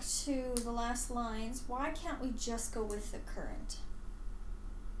back to the last lines. Why can't we just go with the current?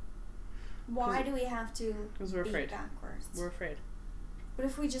 Why do we have to we're afraid. Backwards? We're afraid. But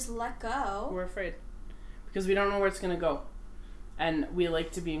if we just let go... We're afraid. Because we don't know where it's going to go. And we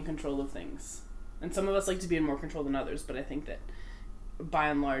like to be in control of things. And some of us like to be in more control than others, but I think that, by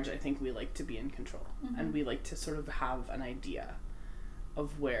and large, I think we like to be in control. And we like to sort of have an idea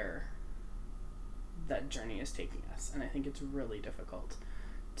of where that journey is taking us. And I think it's really difficult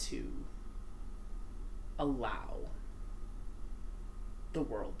to allow the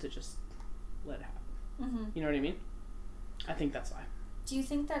world to just let it happen. You know what I mean? I think that's why. Do you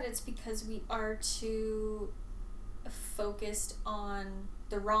think that it's because we are too focused on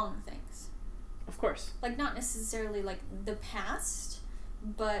the wrong things? Of course. Like, not necessarily like the past,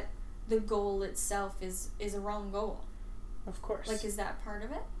 but the goal itself is a wrong goal. Of course. Like, is that part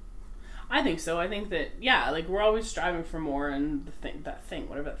of it? I think so. I think that, yeah, like, we're always striving for more, and that thing,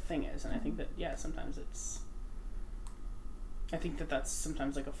 whatever that thing is, and I think that, yeah, sometimes I think that that's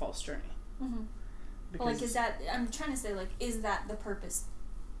sometimes like a false journey. Well, like, is that, I'm trying to say, like, is that the purpose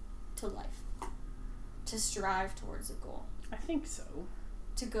to life? To strive towards a goal? I think so.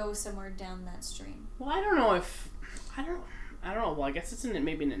 To go somewhere down that stream? Well, I don't know. Well, I guess it's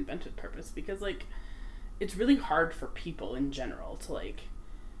maybe an invented purpose, because, like, it's really hard for people in general to, like,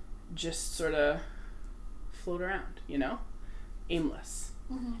 just sort of float around, you know? Aimless.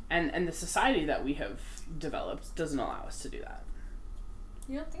 And the society that we have developed doesn't allow us to do that.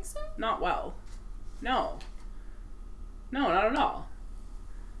 You don't think so? Not well. No, not at all.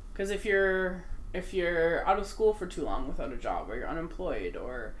 Because if you're out of school for too long without a job, or you're unemployed,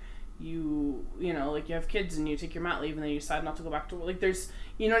 or you know, like, you have kids and you take your mat leave and then you decide not to go back to work, like, there's,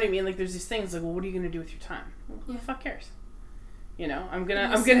 you know what I mean? Like, there's these things, like, well, what are you gonna do with your time? Well, who the fuck cares? You know, I'm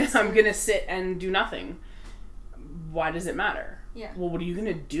gonna sit and do nothing. Why does it matter? Yeah. Well, what are you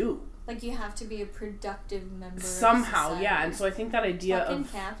gonna do? Like, you have to be a productive member somehow, of society. yeah. And so I think that idea fucking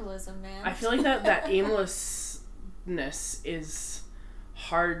of capitalism, man. I feel like that aimlessness is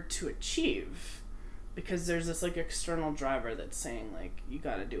hard to achieve, because there's this, like, external driver that's saying, like, you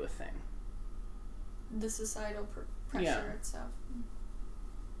got to do a thing. The societal pressure itself.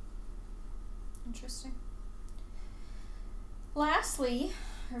 Interesting. Lastly,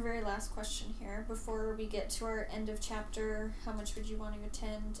 our very last question here, before we get to our end of chapter, how much would you want to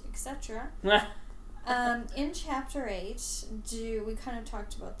attend, etc. In chapter 8, we kind of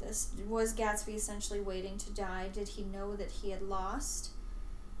talked about this. Was Gatsby essentially waiting to die? Did he know that he had lost?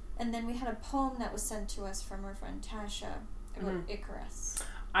 And then we had a poem that was sent to us from our friend Tasha about Icarus.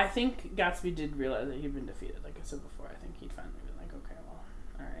 I think Gatsby did realize that he'd been defeated. Like I said before, I think he'd finally been like, okay, well,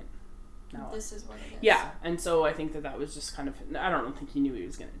 alright. Now this is what it is. Yeah, and so I think that was just kind of, I don't think he knew he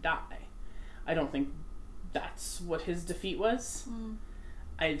was going to die. I don't think that's what his defeat was.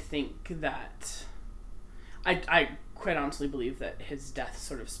 I think that, I quite honestly believe that his death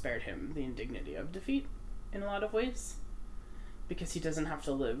sort of spared him the indignity of defeat in a lot of ways. Because he doesn't have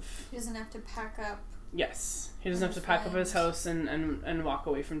to live. He doesn't have to pack up. Yes. He doesn't have to pack up his house and walk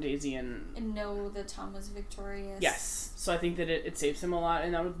away from Daisy and know that Tom was victorious. Yes. So I think that it saves him a lot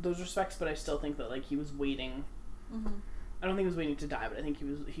in those respects, but I still think that, like, he was waiting. I don't think he was waiting to die, but I think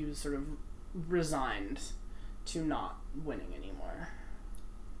he was sort of resigned to not winning anymore.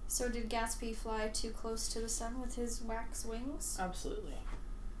 So did Gatsby fly too close to the sun with his wax wings? Absolutely.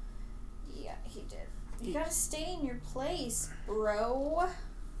 Yeah, he did. You gotta stay in your place, bro.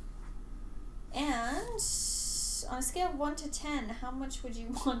 And on a scale of 1 to 10, how much would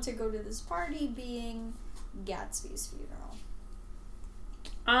you want to go to this party, being Gatsby's funeral?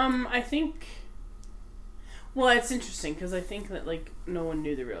 I think... Well, it's interesting, because I think that, like, no one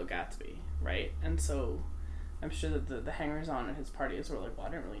knew the real Gatsby, right? And so I'm sure that the hangers-on at his parties were like, well, I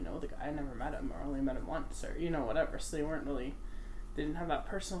didn't really know the guy. I never met him, or only met him once, or, you know, whatever. So they didn't have that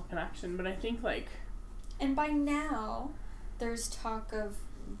personal connection. But I think, like... And by now, there's talk of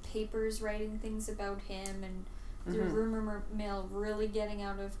papers writing things about him, and the rumor mill really getting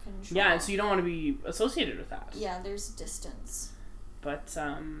out of control. Yeah, and so you don't want to be associated with that. Yeah, there's distance. But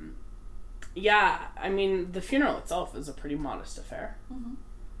Yeah, I mean, the funeral itself is a pretty modest affair. Mm-hmm.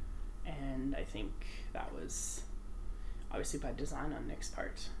 And I think that was obviously by design on Nick's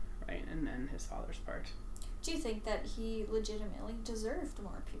part, right? And then his father's part. Do you think that he legitimately deserved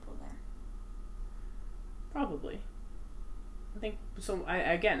more people there? Probably. I think so.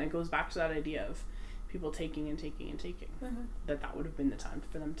 Again, it goes back to that idea of people taking and taking and taking. Mm-hmm. That would have been the time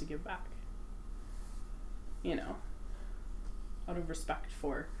for them to give back. You know, out of respect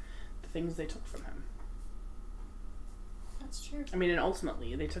for the things they took from him. That's true. I mean, and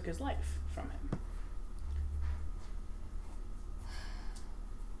ultimately, they took his life from him.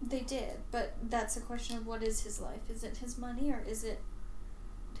 They did, but that's a question of what is his life? Is it his money, or is it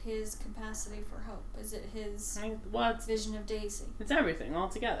his capacity for hope? Is it his vision of Daisy? It's everything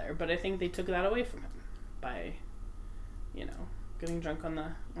altogether, but I think they took that away from him by, you know, getting drunk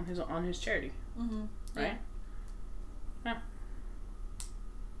on his charity. Mm-hmm. Right? Yeah.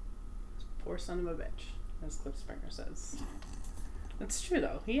 Poor son of a bitch, as Cliff Springer says. It's true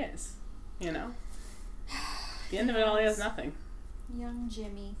though, he is. You know? At the end of it all, he has nothing. Young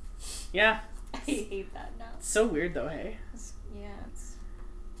Jimmy. Yeah. I hate that now. It's so weird though, hey? It's.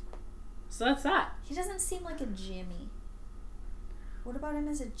 So that's that. He doesn't seem like a Jimmy. What about him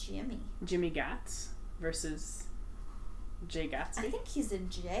as a Jimmy? Jimmy Gatz versus Jay Gatsby? I think he's a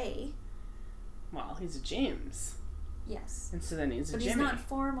J. Well, he's a James. Yes. And so then he's a But Jimmy. he's not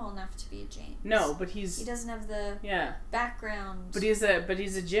formal enough to be a James. No, but he doesn't have the background. But he's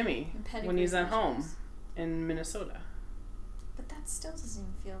a Jimmy when he's at home in Minnesota. But that still doesn't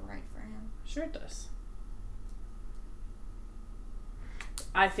even feel right for him. Sure it does.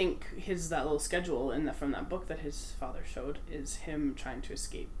 I think that little schedule from that book that his father showed is him trying to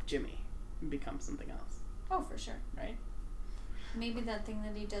escape Jimmy and become something else. Oh, for sure. Right? Maybe that thing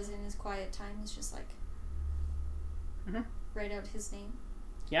that he does in his quiet time is just like write out his name.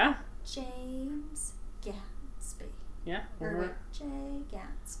 Yeah. James Gatsby. Yeah. J.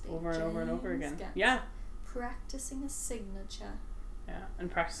 Gatsby. Over and over and over again. Gatsby. Yeah. Practicing a signature. Yeah, and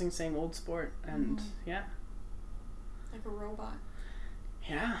practicing saying Old Sport and yeah. Like a robot.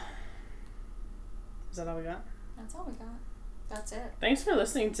 Yeah. Is that all we got? That's all we got. That's it. Thanks for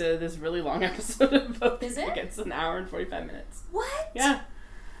listening to this really long episode of Both. Is it? It's an hour and 45 minutes. What? Yeah.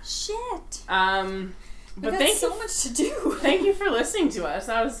 Shit. But thank so much to do. Thank you for listening to us.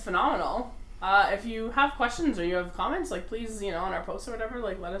 That was phenomenal. If you have questions or you have comments, please, on our posts or whatever,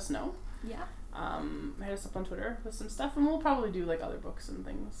 let us know. Yeah. Hit us up on Twitter with some stuff, and we'll probably do other books and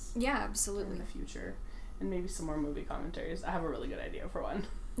things. Yeah, absolutely. In the future. And maybe some more movie commentaries. I have a really good idea for one.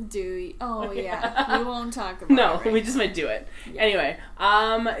 Do you? Oh, yeah. We won't talk about it. Right? We just might do it. Yeah. Anyway,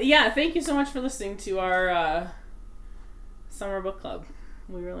 thank you so much for listening to our summer book club.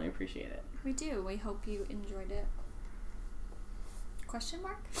 We really appreciate it. We do. We hope you enjoyed it. Question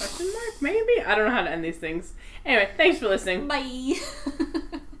mark? Question mark? Maybe? I don't know how to end these things. Anyway, thanks for listening. Bye.